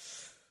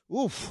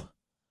 Oof.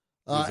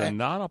 It was a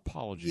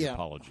non-apology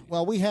apology.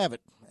 Well, we have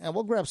it. And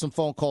we'll grab some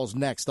phone calls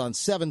next on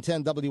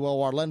 710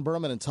 WOR. Len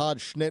Berman and Todd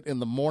Schnitt in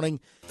the morning.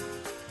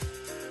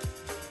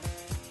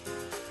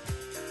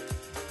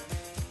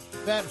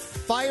 That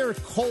Fire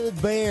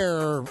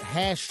Colbert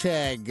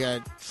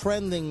hashtag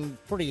trending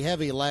pretty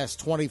heavy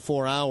last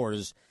 24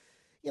 hours.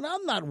 You know,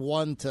 I'm not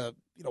one to,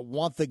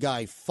 want the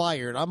guy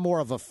fired. I'm more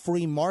of a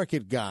free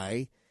market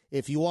guy.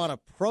 If you want to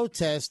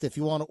protest, if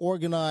you want to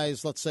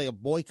organize, let's say, a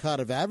boycott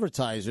of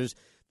advertisers,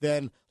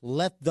 then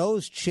let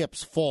those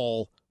chips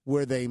fall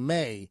where they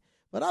may.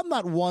 But I'm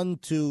not one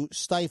to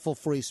stifle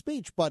free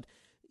speech. But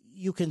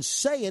you can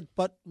say it,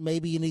 but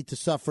maybe you need to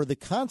suffer the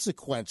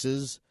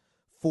consequences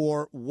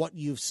for what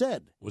you've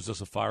said. Was this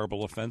a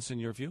fireable offense in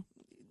your view?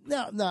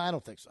 No, I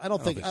don't think so. I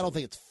don't think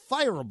it's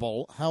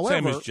fireable. However,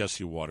 same as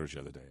Jesse Waters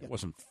the other day. It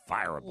wasn't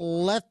fireable.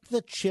 Let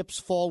the chips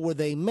fall where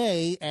they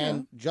may,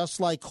 and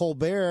just like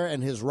Colbert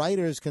and his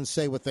writers can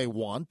say what they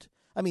want.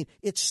 I mean,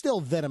 it's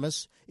still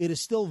venomous. It is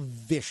still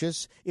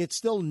vicious. It's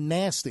still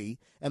nasty,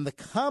 and the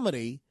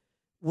comedy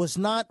was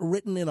not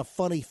written in a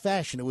funny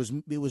fashion.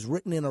 It was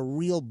written in a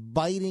real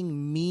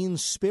biting,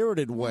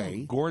 mean-spirited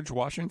way. Gorge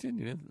Washington?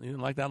 You didn't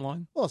like that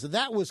line? Well, so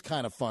that was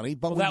kind of funny.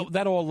 But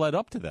that all led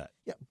up to that.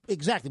 Yeah,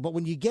 exactly. But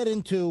when you get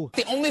into...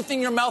 The only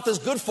thing your mouth is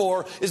good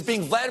for is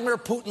being Vladimir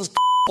Putin's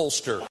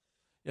holster.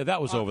 Yeah,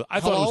 that was over. I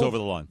thought it was over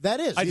the line. That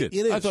is. I did.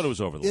 It is. I thought it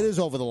was over the line. It is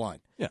over the line.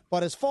 Yeah.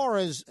 But as far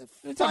as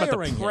it's about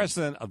firing the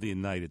president of the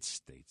United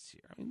States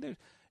here. I mean,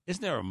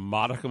 isn't there a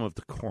modicum of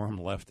decorum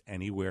left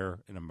anywhere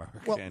in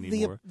America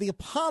anymore? The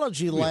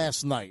apology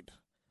last night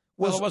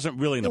it wasn't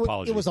really an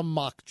apology. It was a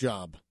mock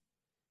job.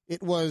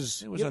 It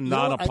was a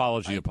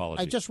non-apology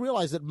apology. I just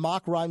realized that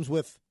mock rhymes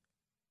with...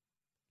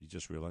 You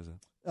just realized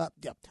that?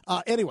 Yeah.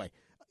 Anyway,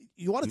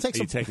 you want to take Are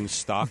you taking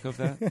stock of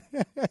that?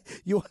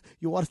 You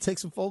want to take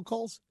some phone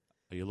calls?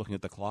 Are you looking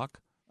at the clock?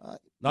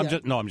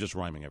 I'm just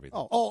rhyming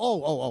everything.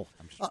 Oh.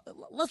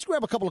 Let's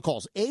grab a couple of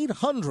calls.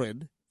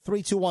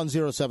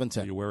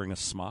 800-321-0710. Are you wearing a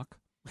smock?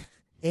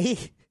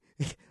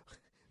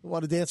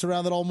 Want to dance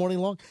around that all morning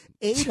long?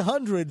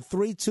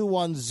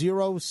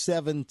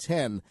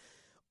 800-321-0710.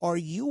 Are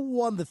you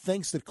one that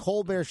thinks that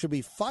Colbert should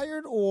be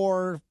fired?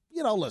 Or,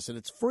 listen,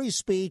 it's free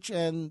speech,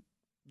 and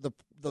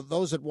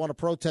those that want to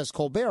protest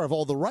Colbert have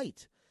all the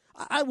right.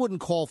 I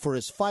wouldn't call for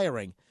his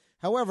firing.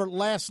 However,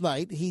 last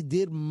night he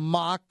did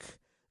mock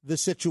the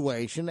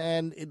situation,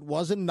 and it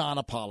was a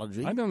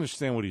non-apology. I don't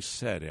understand what he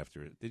said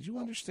after it. Did you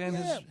understand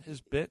his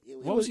bit?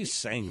 What was he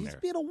saying there?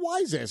 He's being a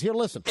wise ass. Here,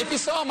 listen. If you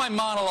saw my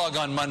monologue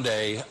on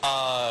Monday,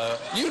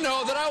 you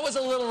know that I was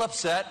a little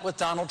upset with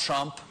Donald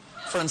Trump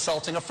for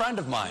insulting a friend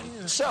of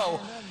mine. So,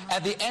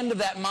 at the end of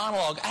that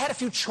monologue, I had a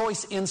few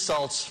choice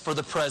insults for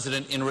the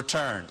president in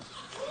return.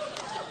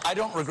 I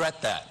don't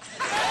regret that.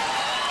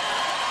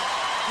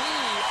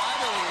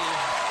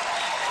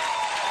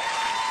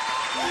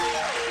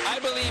 I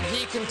believe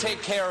he can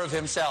take care of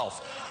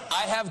himself.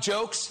 I have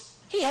jokes.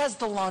 He has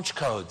the launch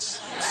codes.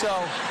 So,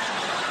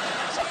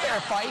 it's a fair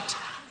fight.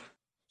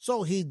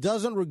 So he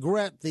doesn't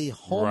regret the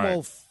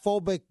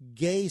homophobic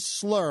gay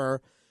slur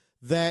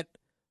that,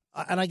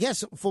 and I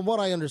guess from what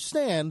I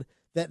understand,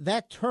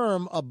 that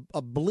term,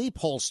 a bleep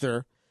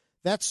holster,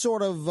 that's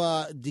sort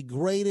of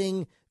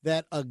degrading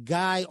that a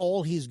guy,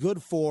 all he's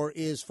good for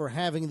is for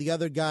having the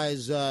other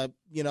guys, I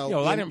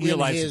didn't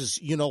realize his,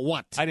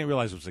 what. I didn't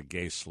realize it was a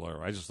gay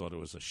slur. I just thought it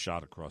was a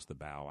shot across the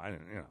bow. I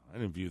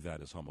didn't view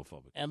that as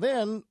homophobic. And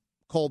then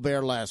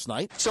Colbert last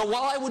night. So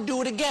while I would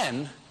do it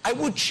again, I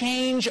would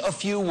change a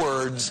few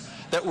words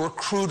that were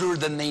cruder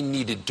than they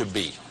needed to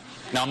be.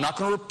 Now, I'm not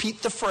going to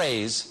repeat the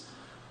phrase,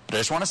 but I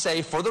just want to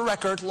say, for the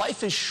record,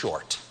 life is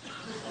short.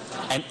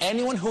 And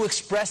anyone who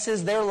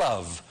expresses their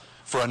love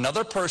for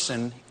another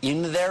person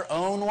in their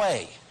own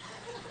way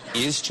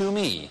is, to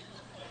me,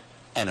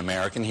 an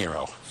American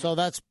hero. So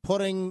that's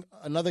putting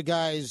another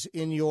guy's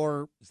in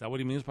your... Is that what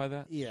he means by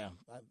that? Yeah,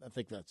 I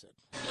think that's it.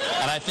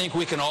 And I think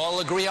we can all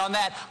agree on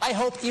that. I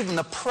hope even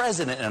the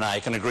president and I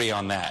can agree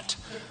on that.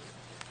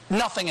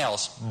 Nothing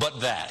else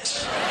but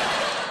that.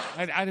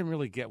 I didn't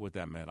really get what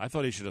that meant. I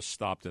thought he should have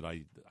stopped it.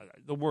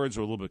 The words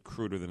were a little bit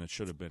cruder than it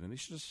should have been, and he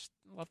should have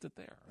left it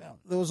there. Yeah.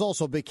 There was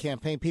also a big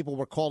campaign. People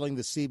were calling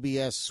the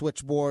CBS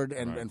switchboard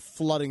and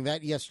flooding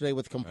that yesterday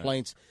with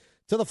complaints. Right.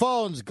 To the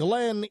phones,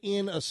 Glenn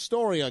in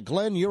Astoria.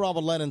 Glenn, you're on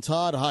with Len and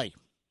Todd. Hi.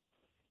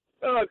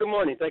 Good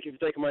morning. Thank you for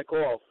taking my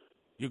call.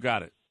 You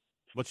got it.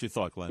 What's your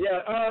thought, Glenn?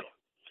 Yeah,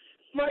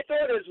 my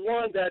thought is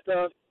one that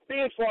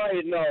being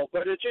fired, no,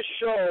 but it just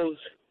shows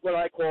what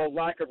I call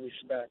lack of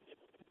respect.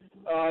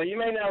 You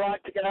may not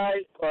like the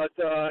guy, but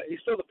he's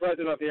still the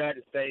president of the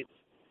United States.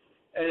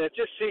 And it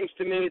just seems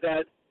to me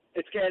that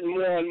it's getting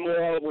more and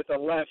more with the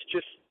left,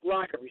 just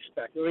lack of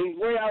respect. I mean,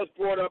 the way I was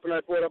brought up and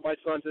I brought up my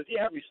sons is you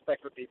have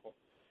respect for people.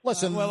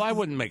 Listen. Well, I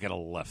wouldn't make it a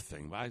left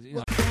thing. But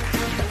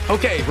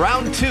Okay,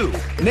 round two.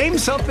 Name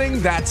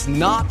something that's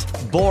not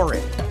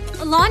boring.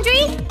 A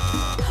Laundry?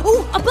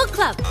 Ooh, a book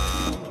club.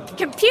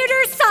 Computer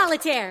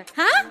solitaire,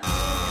 huh?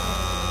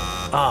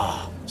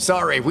 Ah, oh,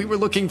 sorry. We were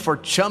looking for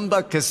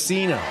Chumba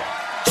Casino.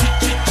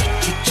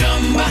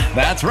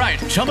 That's right.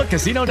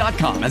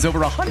 ChumbaCasino.com has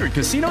over 100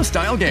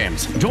 casino-style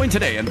games. Join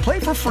today and play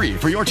for free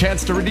for your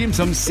chance to redeem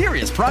some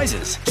serious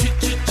prizes.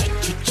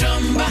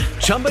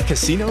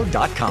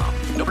 ChumbaCasino.com.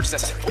 No purchase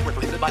necessary. Void where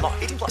prohibited by law.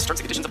 18 plus. Terms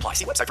and conditions apply.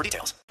 See website for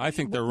details. I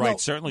think they're right.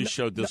 Certainly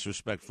showed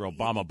disrespect for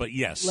Obama, but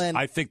yes, Len,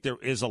 I think there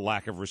is a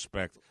lack of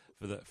respect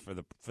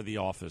for the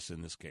office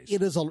in this case.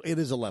 It is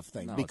a left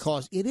thing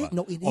because it is.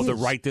 The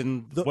right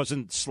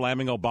wasn't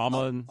slamming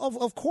Obama and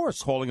of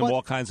course calling him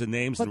all kinds of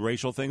names and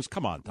racial things.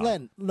 Come on, Tom.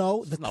 Len.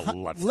 No,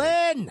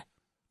 Len.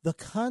 The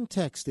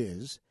context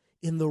is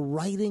in the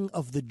writing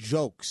of the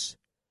jokes.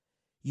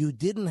 You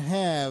didn't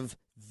have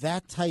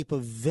that type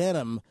of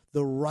venom.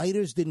 The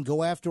writers didn't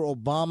go after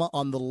Obama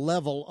on the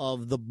level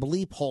of the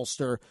bleep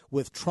holster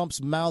with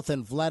Trump's mouth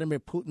and Vladimir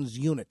Putin's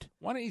unit.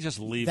 Why don't you just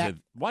leave it?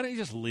 Why don't you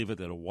just leave it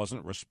that it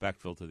wasn't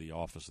respectful to the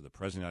office of the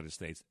President of the United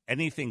States?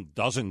 Anything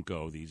doesn't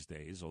go these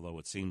days, although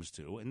it seems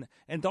to,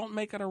 and don't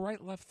make it a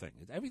right-left thing.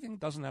 Everything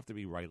doesn't have to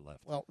be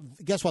right-left. Well,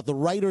 guess what? The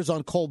writers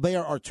on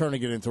Colbert are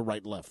turning it into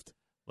right-left.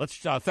 Let's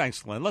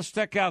thanks, Glenn. Let's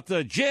check out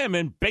Jim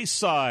in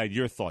Bayside.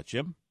 Your thought,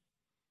 Jim?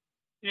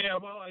 Yeah,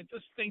 well, I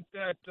just think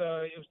that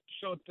it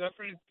showed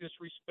definite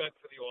disrespect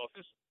for the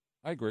office.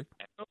 I agree.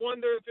 I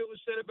wonder if it was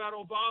said about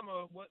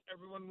Obama, what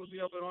everyone would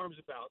be up in arms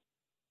about.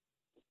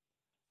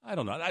 I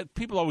don't know.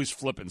 People always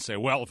flip and say,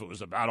 well, if it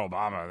was about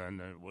Obama, then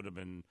it would have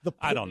been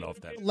I don't know if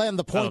that. Len,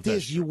 the point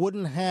is you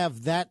wouldn't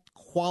have that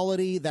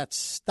quality, that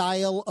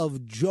style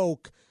of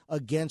joke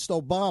against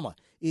Obama.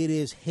 It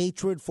is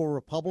hatred for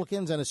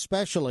Republicans and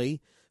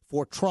especially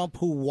for Trump,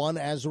 who won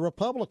as a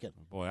Republican.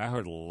 Boy, I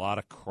heard a lot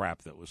of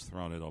crap that was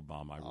thrown at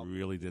Obama. I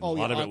really did. A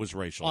lot of it was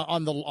racial.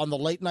 On the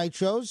late night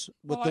shows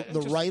with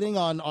the writing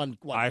on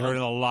what? I heard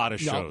in a lot of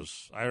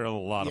shows. I heard in a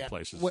lot of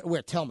places.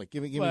 Where? Tell me.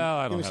 Give me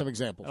some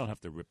examples. I don't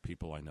have to rip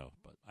people I know,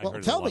 but I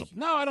heard tell me.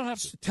 No, I don't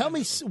have to. Tell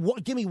me.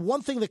 Give me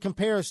one thing that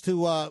compares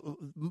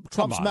to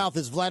Trump's mouth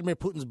is Vladimir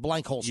Putin's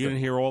blank holster. You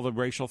didn't hear all the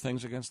racial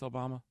things against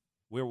Obama?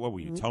 What were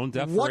you, tone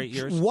deaf for 8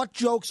 years? What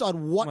jokes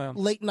on what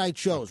late-night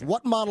shows? Okay.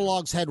 What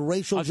monologues had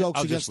racial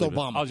jokes against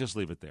Obama? I'll just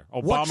leave it there.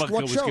 Obama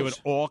was given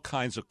all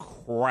kinds of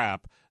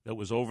crap that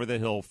was over the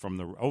top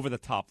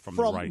from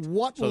the right. From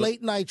what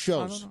late-night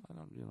shows?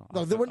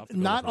 No, they were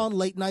not on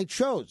late-night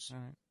shows.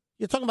 Right.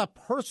 You're talking about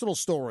personal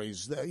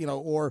stories,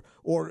 or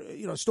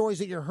stories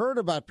that you heard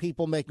about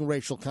people making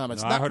racial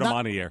comments. No, I heard them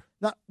on the air.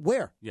 Not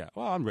where? Yeah,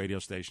 well, on radio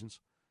stations,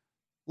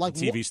 like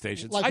TV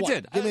stations. Like I what?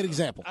 did. Give me an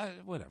example.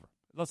 Whatever.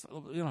 You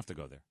don't have to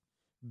go there.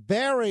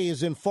 Barry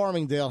is in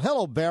Farmingdale.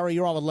 Hello, Barry.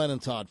 You're on with Len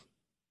and Todd.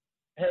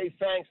 Hey,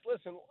 thanks.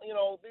 Listen,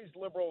 these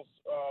liberals,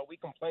 we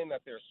complain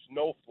that they're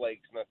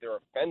snowflakes and that they're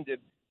offended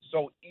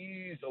so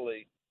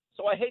easily.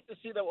 So I hate to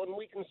see that when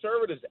we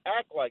conservatives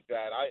act like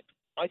that.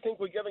 I think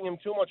we're giving him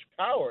too much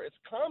power. It's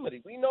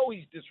comedy. We know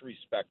he's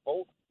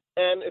disrespectful.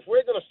 And if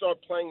we're going to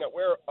start playing that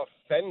we're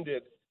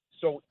offended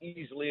so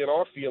easily in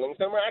our feelings,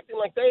 then we're acting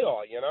like they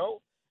are,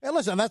 And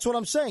listen, that's what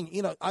I'm saying.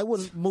 I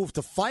wouldn't move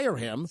to fire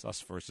him. It's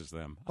us versus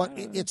them. But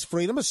it's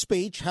freedom of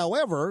speech.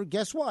 However,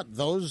 guess what?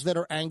 Those that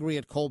are angry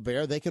at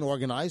Colbert, they can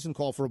organize and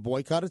call for a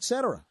boycott,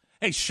 etc.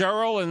 Hey,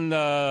 Cheryl in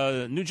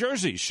New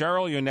Jersey.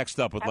 Cheryl, you're next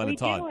up with Len and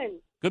Todd.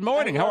 Doing? Good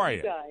morning. How are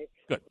you? Guys.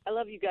 Good. I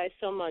love you guys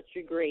so much.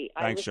 You're great.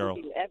 Thanks, I listen Cheryl.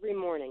 to you every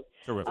morning.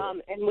 Terrific.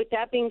 And with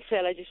that being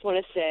said, I just want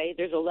to say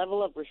there's a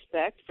level of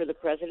respect for the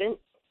president,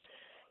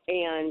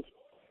 and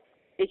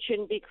it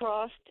shouldn't be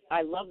crossed.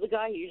 I love the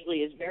guy. He usually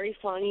is very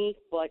funny,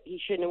 but he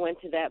shouldn't have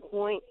went to that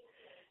point.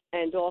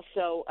 And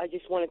also, I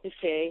just wanted to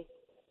say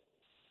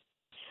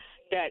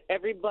that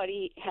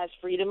everybody has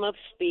freedom of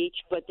speech,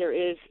 but there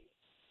is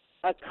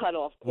a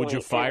cutoff point. Would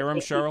you fire him,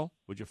 Cheryl?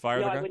 Would you fire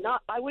the guy?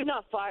 I would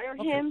not fire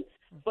him,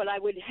 but I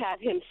would have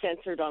him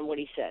censored on what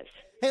he says.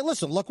 Hey,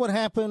 listen, look what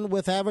happened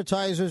with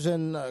advertisers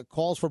and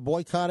calls for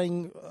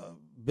boycotting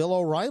Bill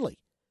O'Reilly.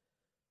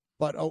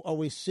 But are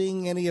we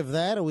seeing any of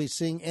that? Are we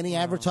seeing any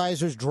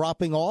advertisers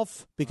dropping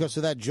off because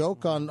of that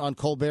joke on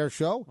Colbert's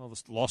show? Well,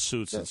 the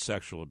lawsuits and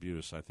sexual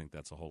abuse, I think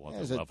that's a whole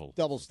other level.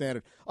 Double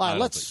standard. All right,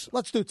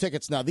 let's do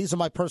tickets now. These are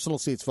my personal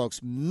seats, folks.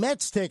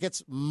 Mets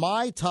tickets,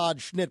 my Todd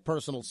Schnitt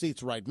personal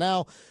seats right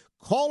now.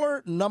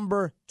 Caller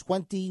number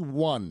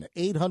 21,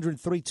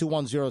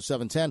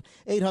 800-321-0710,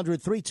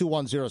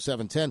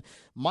 800-321-0710.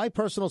 My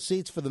personal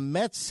seats for the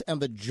Mets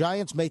and the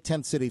Giants, May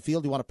 10th, Citi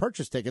Field. You want to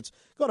purchase tickets,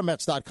 go to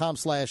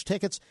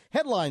Mets.com/tickets.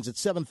 Headlines at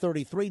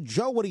 7:33.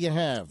 Joe, what do you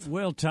have?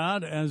 Well,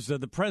 Todd, as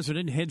the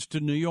president heads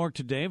to New York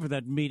today for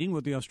that meeting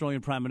with the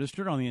Australian Prime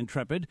Minister on the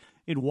Intrepid,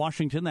 in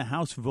Washington, the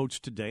House votes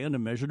today on a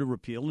measure to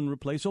repeal and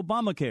replace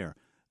Obamacare.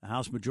 The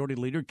House Majority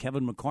Leader,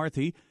 Kevin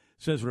McCarthy,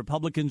 says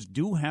Republicans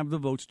do have the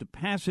votes to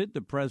pass it.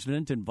 The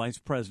president and vice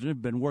president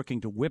have been working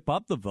to whip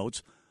up the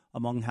votes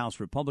among House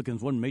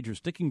Republicans. One major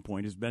sticking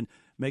point has been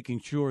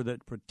making sure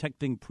that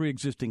protecting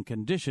pre-existing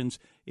conditions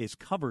is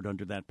covered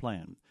under that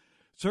plan.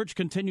 Search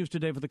continues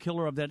today for the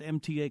killer of that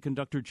MTA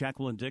conductor,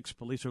 Jacqueline Dix.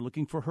 Police are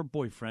looking for her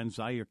boyfriend,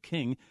 Zaire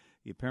King.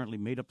 He apparently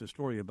made up the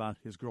story about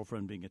his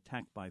girlfriend being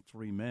attacked by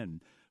 3 men.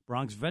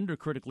 Bronx vendor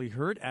critically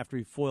hurt after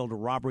he foiled a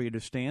robbery at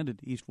a stand at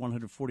East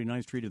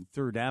 149th Street and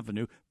 3rd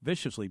Avenue,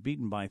 viciously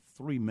beaten by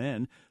 3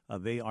 men.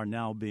 They are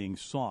now being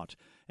sought.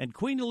 And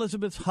Queen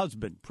Elizabeth's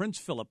husband, Prince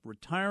Philip,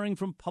 retiring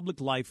from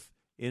public life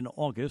in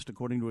August,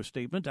 according to a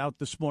statement out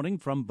this morning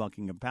from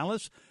Buckingham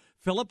Palace.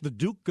 Philip, the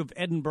Duke of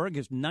Edinburgh,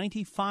 is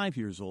 95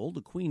 years old.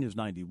 The Queen is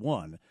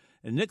 91.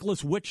 And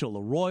Nicholas Witchell,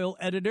 a royal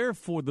editor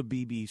for the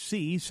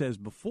BBC, says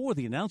before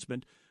the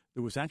announcement,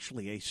 there was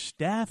actually a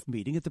staff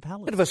meeting at the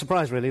palace. Bit of a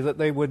surprise, really, that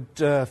they would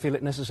feel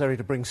it necessary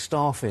to bring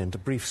staff in, to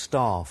brief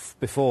staff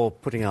before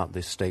putting out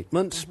this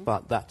statement.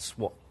 But that's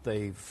what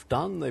they've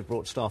done. They've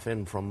brought staff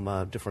in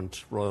from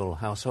different royal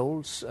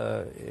households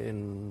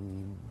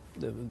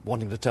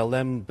wanting to tell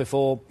them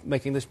before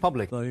making this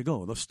public. There you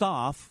go. The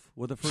staff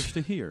were the first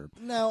to hear.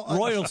 Now,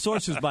 royal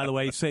sources, by the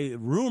way, say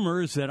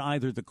rumors that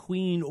either the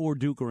Queen or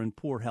Duke are in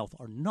poor health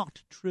are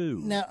not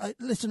true. Now,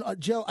 listen,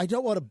 Joe, I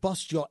don't want to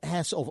bust your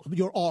ass over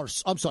your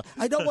arse. I'm sorry.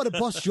 I don't want to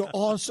bust your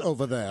arse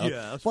over there.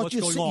 Yes, but what's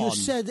you going on? You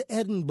said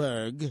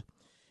Edinburgh,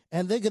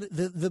 and they're gonna,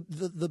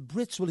 the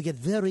Brits will get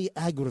very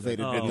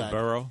aggravated with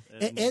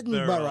that.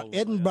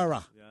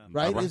 Edinburgh.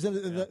 Right?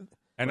 Isn't it?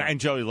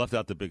 And Joey left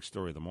out the big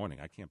story of the morning.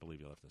 I can't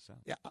believe you left this out.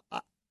 Yeah,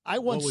 I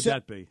once what would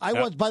said, that be?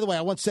 By the way,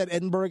 I once said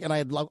Edinburgh, and I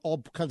had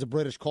all kinds of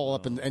British call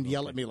up and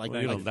yell at me like,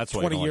 that's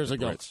why 20 you don't years like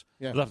the ago. Brits.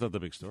 Yeah. You left out the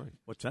big story.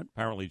 What's that?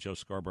 Apparently, Joe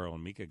Scarborough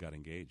and Mika got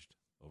engaged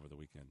over the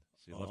weekend.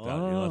 So you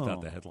left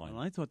out the headline.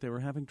 Well, I thought they were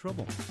having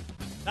trouble.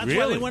 That's Really?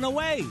 why they went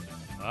away.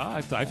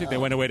 I think they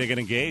went away to get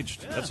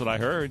engaged. That's what I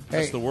heard.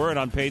 That's the word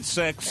on page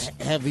 6.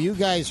 Have you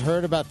guys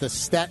heard about the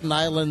Staten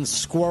Island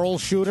squirrel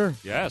shooter?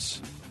 Yes.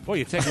 Boy,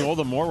 you're taking all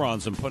the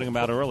morons and putting them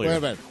out earlier. Wait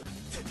a minute.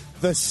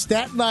 The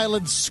Staten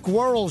Island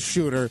squirrel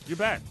shooter. You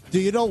bet. Do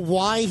you know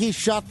why he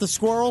shot the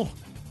squirrel?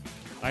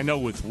 I know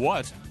with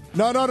what.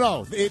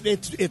 No.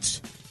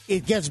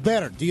 It gets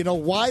better. Do you know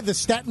why the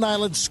Staten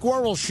Island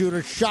squirrel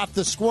shooter shot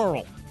the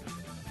squirrel?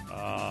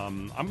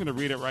 I'm going to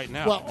read it right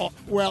now.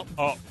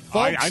 Folks,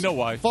 I know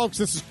why. Folks,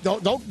 this is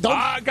don't.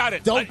 I got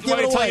it. Don't give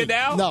it away. Tell you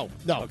now?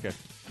 No. Okay.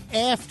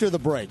 After the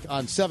break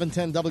on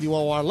 710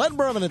 WOR, Len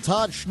Berman and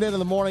Todd Schnitt in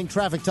the morning.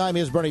 Traffic time.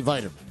 Here's Bernie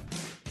Viter.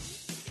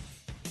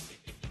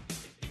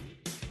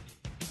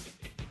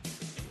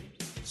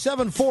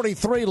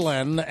 $7:43,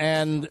 Len.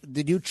 And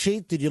did you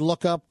cheat? Did you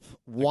look up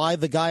why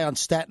the guy on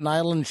Staten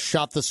Island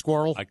shot the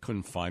squirrel? I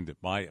couldn't find it.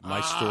 My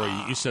story.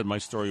 You said my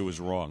story was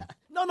wrong.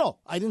 No.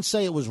 I didn't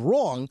say it was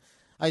wrong.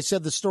 I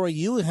said the story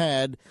you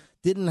had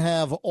didn't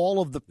have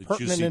all of the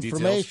pertinent juicy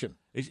information.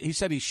 Details. He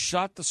said he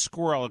shot the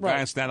squirrel at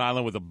guy on Staten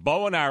Island with a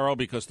bow and arrow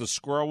because the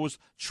squirrel was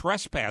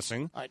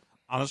trespassing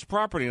on his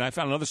property. And I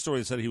found another story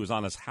that said he was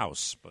on his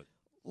house. But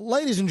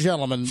ladies and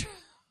gentlemen,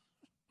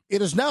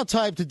 it is now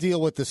time to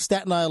deal with the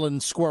Staten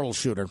Island squirrel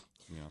shooter.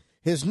 Yeah.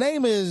 His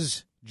name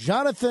is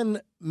Jonathan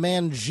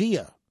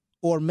Mangia,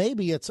 or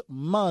maybe it's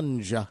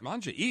Manja.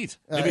 Manja, eat.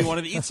 Maybe he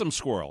wanted to eat some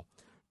squirrel.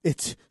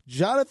 It's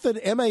Jonathan,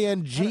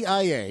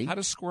 Mangia. How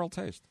does squirrel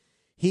taste?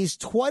 He's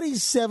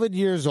 27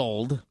 years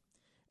old,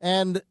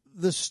 and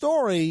the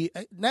story,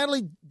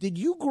 Natalie, did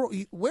you grow,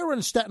 where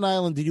in Staten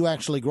Island did you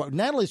actually grow up?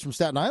 Natalie's from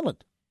Staten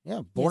Island. Yeah,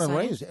 born and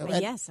raised.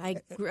 Yes,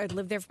 I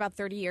lived there for about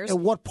 30 years.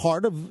 And what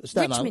part of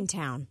Staten Island? Richmond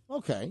Town.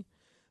 Okay.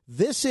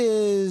 This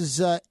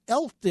is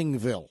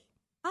Eltingville.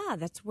 Ah,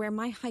 that's where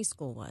my high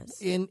school was.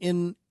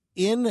 In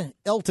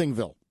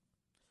Eltingville.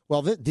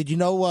 Well, did you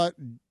know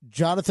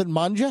Jonathan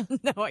Manja?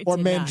 No, I or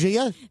did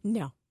Mangia? not.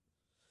 No.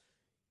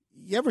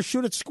 You ever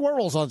shoot at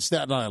squirrels on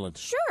Staten Island?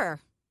 Sure.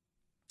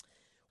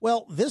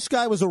 Well, this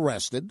guy was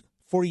arrested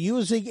for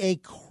using a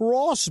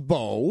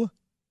crossbow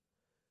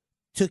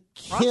to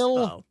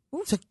kill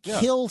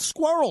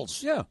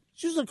squirrels. Yeah.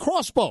 He's using a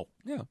crossbow.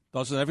 Yeah.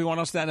 Doesn't everyone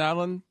on Staten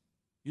Island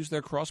use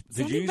their crossbow?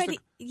 Did you use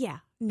Yeah.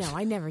 No,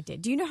 I never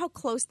did. Do you know how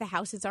close the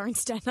houses are in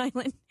Staten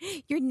Island?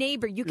 Your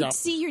neighbor, you can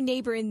see your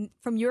neighbor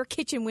from your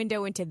kitchen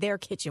window into their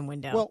kitchen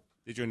window. Well,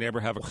 did your neighbor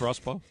have a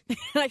crossbow?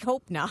 I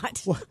hope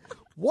not.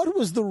 What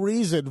was the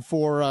reason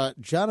for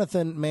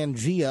Jonathan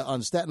Mangia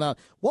on Staten Island?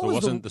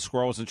 The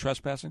squirrel wasn't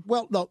trespassing?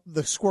 Well, no,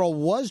 the squirrel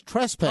was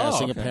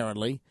trespassing,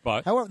 apparently.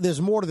 But however,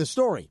 there's more to the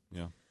story.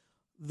 Yeah.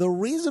 The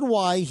reason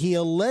why he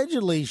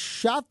allegedly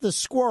shot the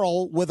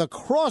squirrel with a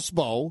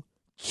crossbow,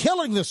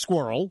 killing the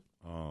squirrel.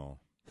 Oh.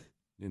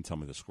 You didn't tell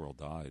me the squirrel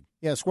died.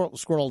 Yeah,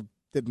 squirrel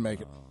didn't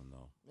make it. Oh,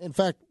 no. In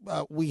fact,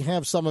 we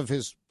have some of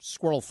his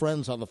squirrel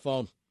friends on the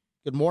phone.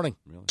 Good morning.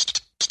 Really?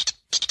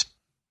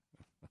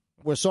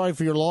 We're sorry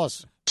for your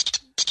loss.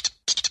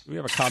 Do we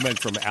have a comment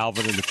from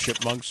Alvin and the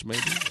Chipmunks, maybe?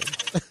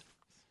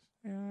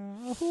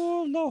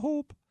 No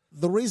hope.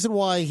 The reason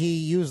why he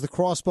used the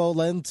crossbow,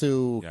 Len,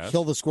 to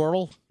kill the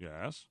squirrel?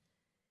 Yes.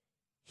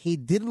 He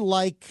didn't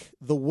like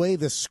the way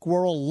the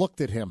squirrel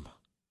looked at him.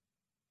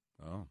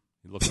 Oh.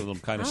 You looked at them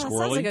kind of Oh, squirrely.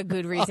 sounds like a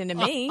good reason to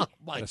me.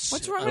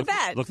 What's wrong with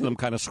that? Looked at them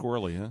kind of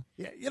squirrely, huh?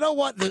 Yeah, you know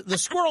what? The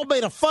squirrel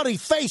made a funny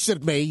face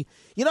at me.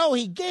 You know,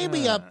 he gave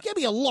me a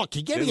look.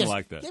 He gave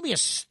me gave me a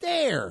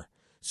stare.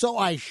 So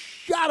I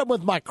shot him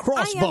with my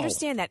crossbow. I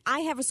understand that. I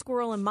have a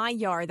squirrel in my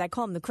yard. I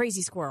call him the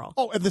crazy squirrel.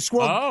 Oh, and the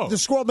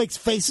squirrel makes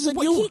faces at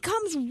you? He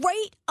comes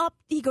right up.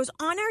 He goes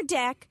on our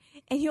deck,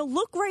 and he'll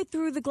look right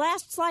through the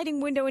glass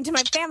sliding window into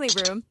my family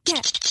room. Yeah,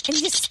 and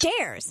he just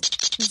stares.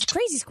 He's a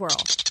crazy squirrel.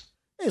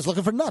 He's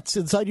looking for nuts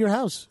inside your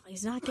house.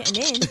 He's not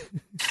getting in.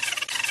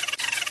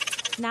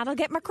 Now I'll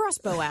get my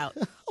crossbow out.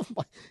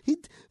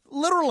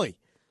 Literally,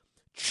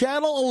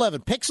 Channel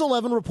 11, Pix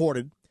 11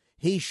 reported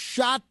he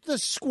shot the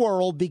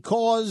squirrel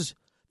because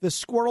the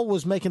squirrel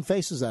was making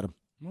faces at him.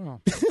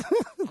 Well,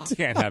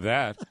 can't have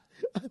that.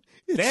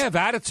 They have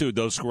attitude,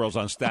 those squirrels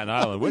on Staten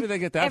Island. Where did they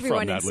get that Everyone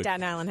from, in Natalie?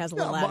 Staten Island has a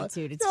little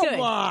attitude. It's Come good.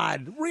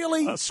 on,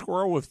 really? A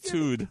squirrel with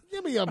tude.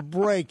 Give me a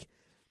break.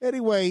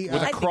 Anyway,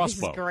 with a I crossbow. think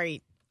this is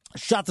great.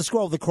 Shot the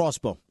squirrel with a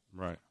crossbow.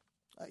 Right.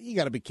 You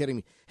got to be kidding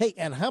me. Hey,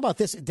 and how about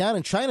this? Down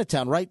in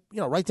Chinatown, right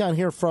down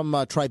here from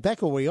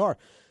Tribeca where we are,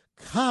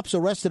 cops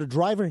arrested a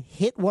driver,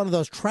 hit one of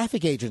those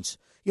traffic agents.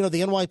 You know,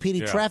 the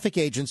NYPD traffic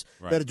agents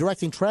that are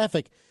directing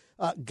traffic.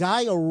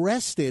 Guy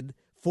arrested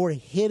for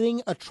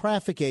hitting a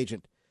traffic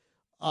agent.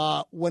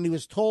 When he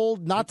was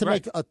told not to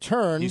make a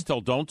turn. He's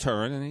told don't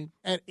turn,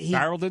 and he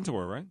barreled into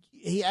her, right?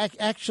 He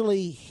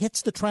actually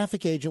hits the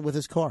traffic agent with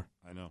his car.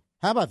 I know.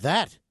 How about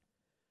that?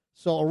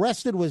 So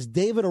arrested was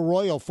David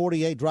Arroyo,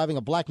 48, driving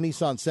a black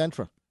Nissan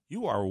Sentra.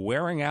 You are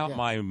wearing out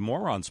my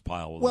morons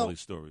pile with all these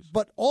stories.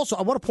 But also,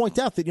 I want to point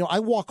out that, I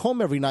walk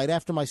home every night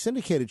after my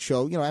syndicated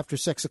show, after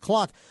 6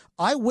 o'clock.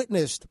 I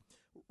witnessed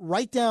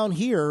right down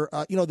here,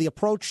 the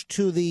approach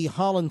to the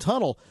Holland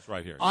Tunnel. It's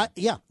right here.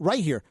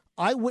 Right here.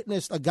 I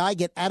witnessed a guy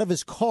get out of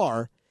his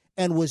car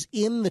and was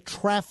in the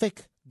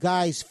traffic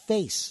guy's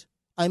face.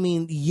 I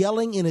mean,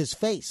 yelling in his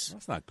face.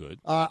 That's not good.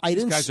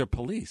 These guys are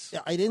police.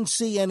 I didn't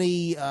see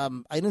any.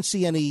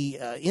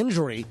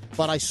 Injury,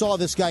 but I saw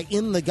this guy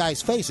in the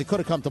guy's face. It could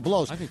have come to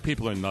blows. I think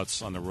people are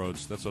nuts on the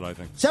roads. That's what I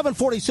think.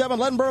 7:47.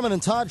 Len Berman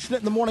and Todd Schnitt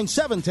in the morning.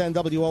 7:10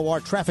 WOR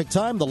traffic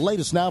time. The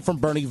latest now from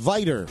Bernie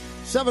Viter.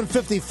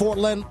 7:54.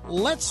 Len,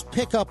 let's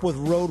pick up with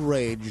road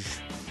rage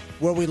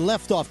where we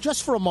left off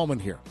just for a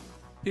moment here.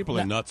 People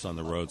are nuts on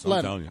the roads, I'm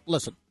Len, telling you.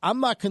 Listen,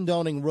 I'm not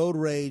condoning road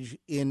rage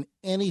in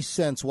any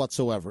sense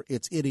whatsoever.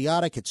 It's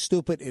idiotic. It's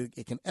stupid.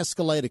 It can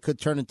escalate. It could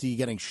turn into you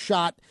getting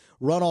shot,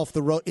 run off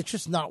the road. It's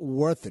just not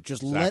worth it.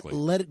 Just let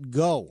it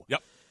go.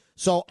 Yep.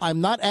 So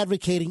I'm not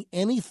advocating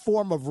any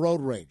form of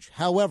road rage.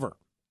 However,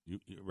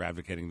 you're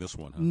advocating this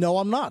one, huh? No,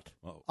 I'm not.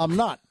 Oh. I'm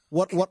not.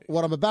 What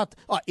I'm about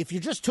if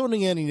you're just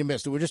tuning in and you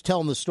missed it, we're just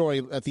telling the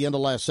story at the end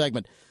of last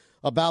segment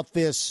about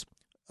this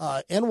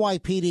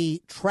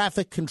NYPD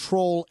traffic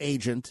control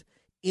agent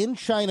in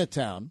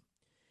Chinatown.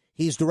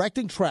 He's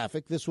directing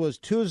traffic. This was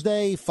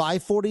Tuesday,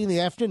 5:40 in the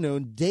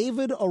afternoon.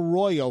 David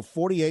Arroyo,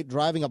 48,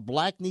 driving a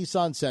black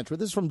Nissan Sentra.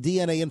 This is from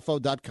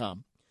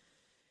DNAinfo.com.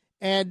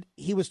 And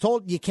he was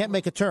told you can't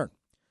make a turn.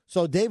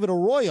 So David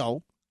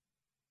Arroyo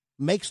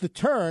makes the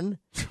turn.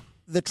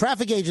 The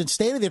traffic agent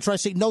standing there trying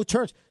to say no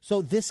turns.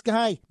 So this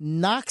guy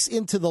knocks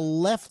into the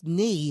left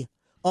knee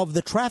of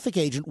the traffic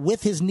agent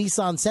with his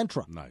Nissan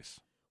Sentra. Nice.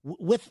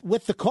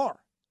 With the car.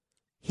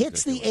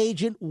 Hits the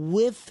agent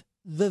with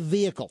the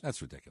vehicle.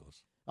 That's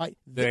ridiculous.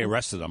 They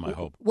arrested him, I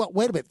hope. Well,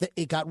 wait a minute.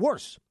 It got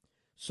worse.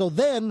 So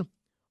then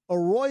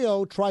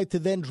Arroyo tried to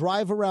then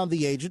drive around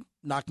the agent,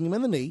 knocking him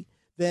in the knee.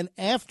 Then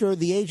after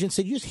the agent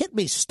said, you just hit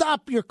me,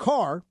 stop your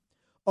car,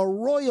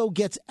 Arroyo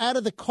gets out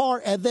of the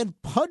car and then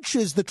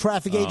punches the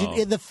traffic agent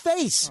in the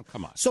face. Oh,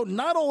 come on. So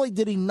not only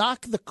did he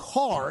knock the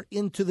car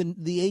into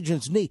the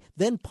agent's knee,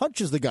 then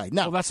punches the guy.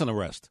 Now, that's an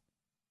arrest.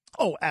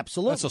 Oh,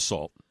 absolutely. That's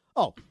assault.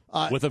 Oh.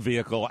 With a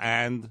vehicle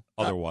and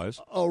otherwise.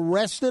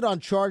 Arrested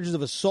on charges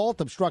of assault,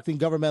 obstructing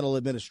governmental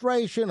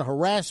administration,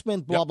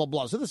 harassment, blah, blah,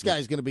 blah. So this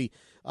guy's going to be,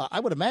 I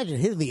would imagine,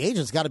 hitting the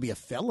agent's got to be a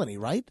felony,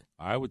 right?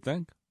 I would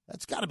think.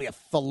 That's got to be a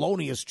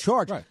felonious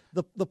charge. Right.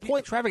 The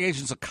point. Traffic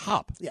agent's a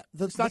cop. Yeah.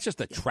 It's not just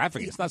a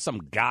traffic. It's not some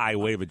guy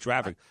waving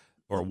traffic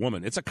or a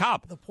woman. It's a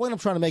cop. The point I'm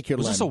trying to make here,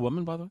 Was Len, this a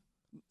woman, by the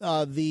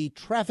way? The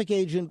traffic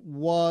agent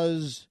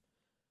was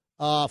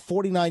a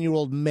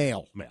 49-year-old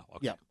male. Male,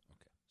 okay. Yeah.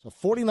 So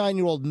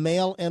 49-year-old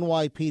male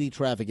NYPD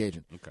traffic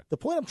agent. Okay. The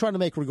point I'm trying to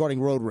make regarding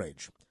road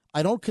rage,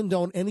 I don't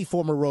condone any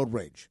form of road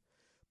rage.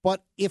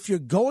 But if you're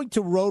going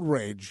to road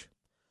rage,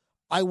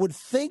 I would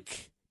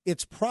think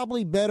it's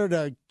probably better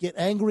to get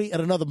angry at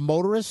another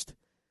motorist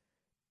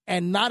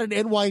and not an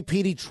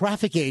NYPD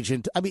traffic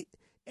agent. I mean,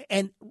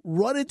 and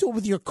run into him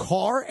with your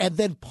car and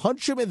then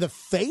punch him in the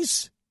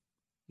face?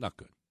 Not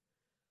good.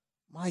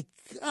 My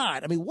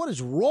God. I mean, what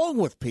is wrong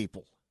with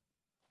people?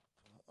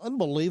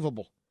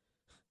 Unbelievable.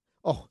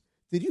 Oh,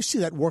 did you see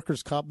that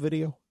workers' comp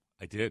video?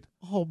 I did.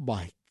 Oh,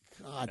 my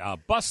God.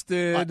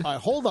 Busted.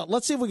 Hold on.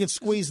 Let's see if we can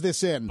squeeze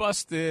this in.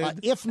 Busted.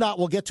 If not,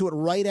 we'll get to it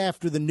right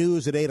after the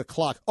news at 8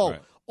 o'clock. Oh,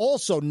 right.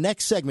 Also,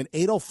 next segment,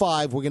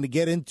 8:05, we're going to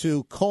get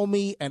into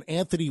Comey and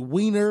Anthony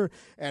Weiner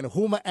and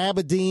Huma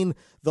Abedin,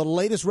 the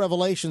latest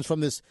revelations from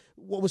this,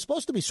 what was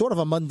supposed to be sort of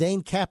a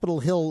mundane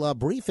Capitol Hill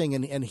briefing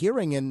and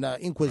hearing and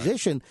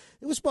inquisition.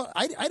 It was.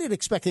 I didn't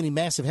expect any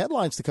massive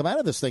headlines to come out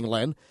of this thing,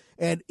 Len,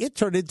 and it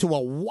turned into a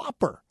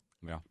whopper.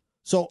 Yeah.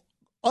 So,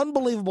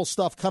 unbelievable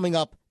stuff coming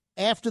up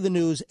after the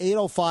news,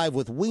 8:05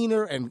 with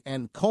Weiner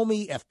and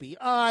Comey,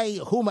 FBI,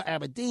 Huma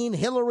Abedin,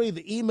 Hillary,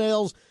 the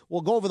emails.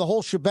 We'll go over the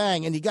whole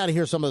shebang, and you got to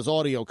hear some of this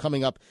audio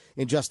coming up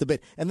in just a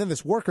bit. And then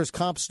this workers'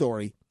 comp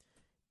story.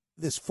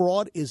 This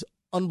fraud is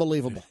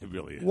unbelievable. It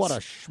really is. What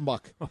a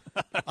schmuck. All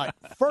right,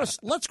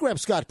 first, let's grab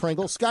Scott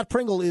Pringle. Scott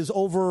Pringle is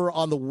over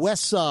on the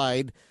west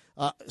side.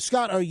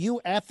 Scott, are you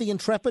at the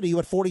Intrepid? Are you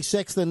at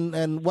 46th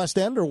and West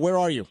End, or where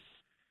are you?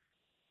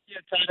 Yeah,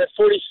 Todd, at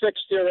 46th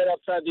here, right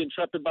outside the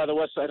Intrepid by the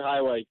West Side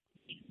Highway.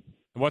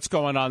 What's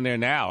going on there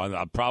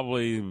now?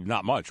 Probably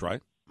not much,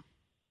 right?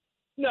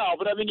 No,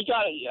 but I mean, you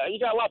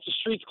got lots of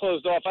streets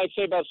closed off. I'd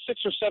say about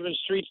 6 or 7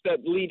 streets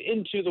that lead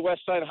into the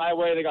West Side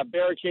Highway. They got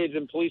barricades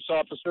and police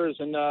officers,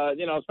 and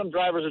some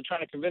drivers are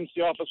trying to convince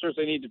the officers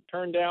they need to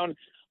turn down.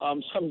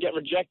 Some get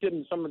rejected,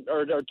 and some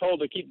are told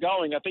to keep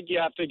going. I think you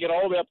have to get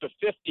all the way up to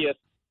 50th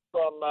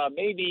from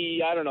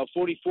maybe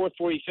 44th,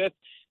 45th.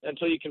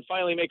 Until you can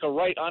finally make a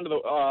right onto the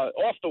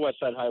off the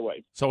West Side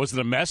Highway. So is it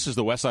a mess? Is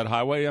the West Side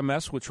Highway a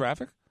mess with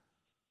traffic?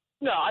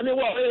 No, I mean,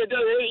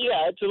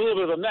 it's a little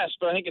bit of a mess,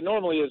 but I think it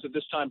normally is at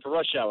this time for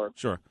rush hour.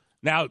 Sure.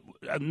 Now,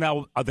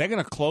 are they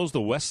going to close the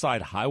West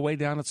Side Highway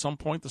down at some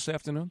point this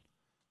afternoon?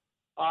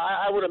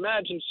 I would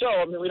imagine so.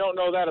 I mean, we don't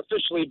know that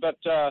officially, but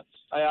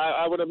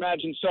I would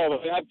imagine so.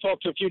 I've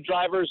talked to a few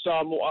drivers.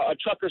 A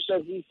trucker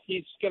said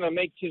he's going to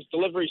make his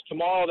deliveries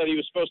tomorrow, that he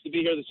was supposed to be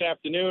here this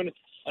afternoon.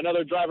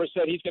 Another driver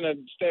said he's going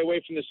to stay away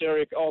from this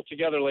area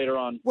altogether later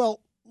on.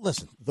 Well,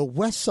 listen, the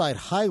West Side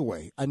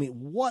Highway, I mean,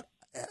 what,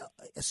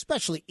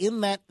 especially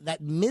in that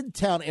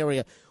Midtown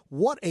area,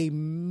 what a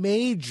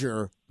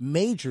major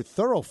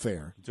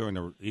thoroughfare. During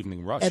the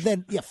evening rush. And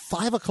then,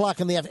 5 o'clock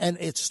in the afternoon,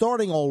 and it's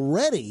starting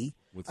already.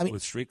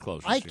 With street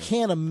closures. I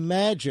can't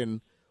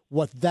imagine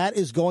what that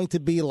is going to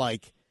be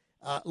like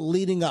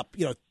leading up,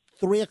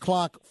 3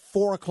 o'clock,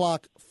 4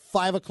 o'clock,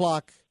 5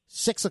 o'clock,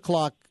 6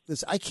 o'clock.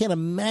 I can't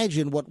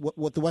imagine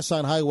what the West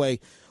Side Highway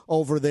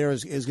over there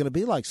is going to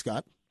be like,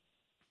 Scott.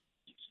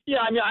 Yeah,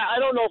 I mean, I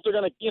don't know if they're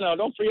going to,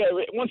 don't forget,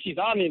 once he's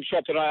on the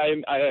Intrepid,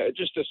 I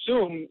just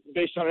assume,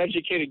 based on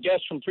educated guess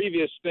from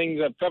previous things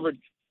I've covered,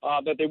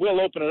 that they will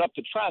open it up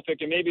to traffic,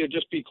 and maybe it'll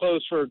just be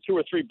closed for 2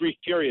 or 3 brief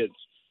periods.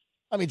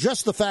 I mean,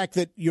 just the fact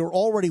that you're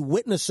already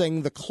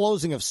witnessing the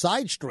closing of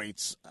side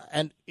streets,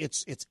 and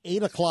it's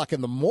 8 o'clock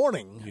in the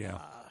morning. Yeah.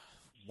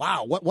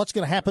 Wow, what's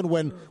going to happen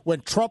when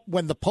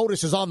the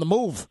POTUS is on the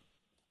move?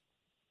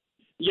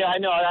 Yeah, I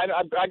know.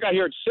 I got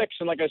here at 6,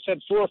 and like I said,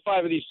 4 or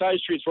 5 of these side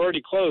streets were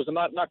already closed. I'm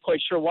not quite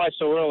sure why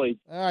so early.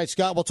 All right,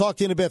 Scott, we'll talk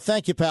to you in a bit.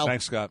 Thank you, pal.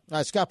 Thanks, Scott. All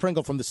right, Scott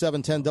Pringle from the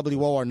 710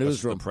 WOR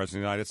Newsroom. The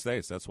President of the United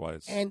States. That's why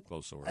it's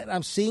closed so early. And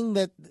I'm seeing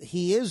that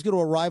he is going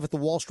to arrive at the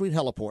Wall Street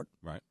heliport.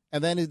 Right.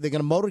 And then they're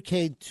going to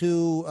motorcade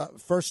to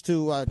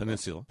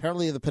Peninsula.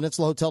 Apparently the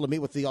Peninsula Hotel to meet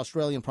with the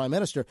Australian Prime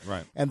Minister.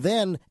 Right. And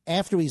then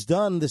after he's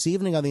done this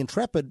evening on the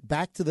Intrepid,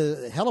 back to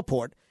the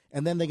heliport.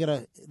 And then they're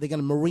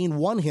gonna Marine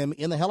One him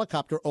in the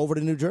helicopter over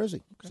to New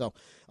Jersey. Okay. So,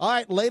 all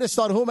right, latest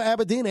on Huma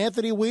Abedin,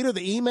 Anthony Weiner,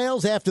 the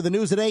emails after the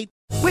news at 8.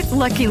 With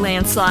Lucky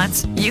Land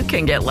Slots, you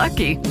can get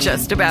lucky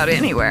just about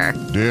anywhere.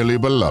 Dearly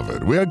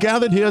beloved, we are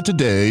gathered here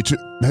today to...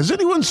 Has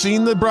anyone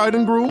seen the bride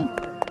and groom?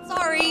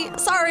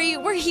 Sorry,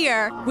 we're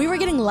here. We were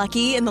getting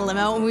lucky in the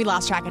limo and we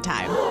lost track of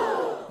time.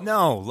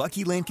 No,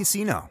 Lucky Land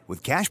Casino,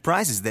 with cash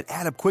prizes that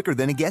add up quicker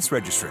than a guest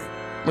registry.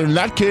 In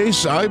that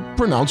case, I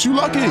pronounce you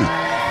lucky.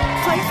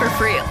 Play for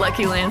free at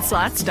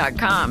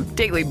LuckyLandSlots.com.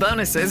 Daily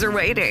bonuses are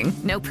waiting.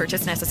 No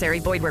purchase necessary.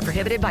 Void where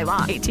prohibited by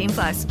law.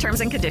 18+.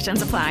 Terms and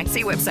conditions apply.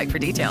 See website for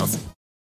details.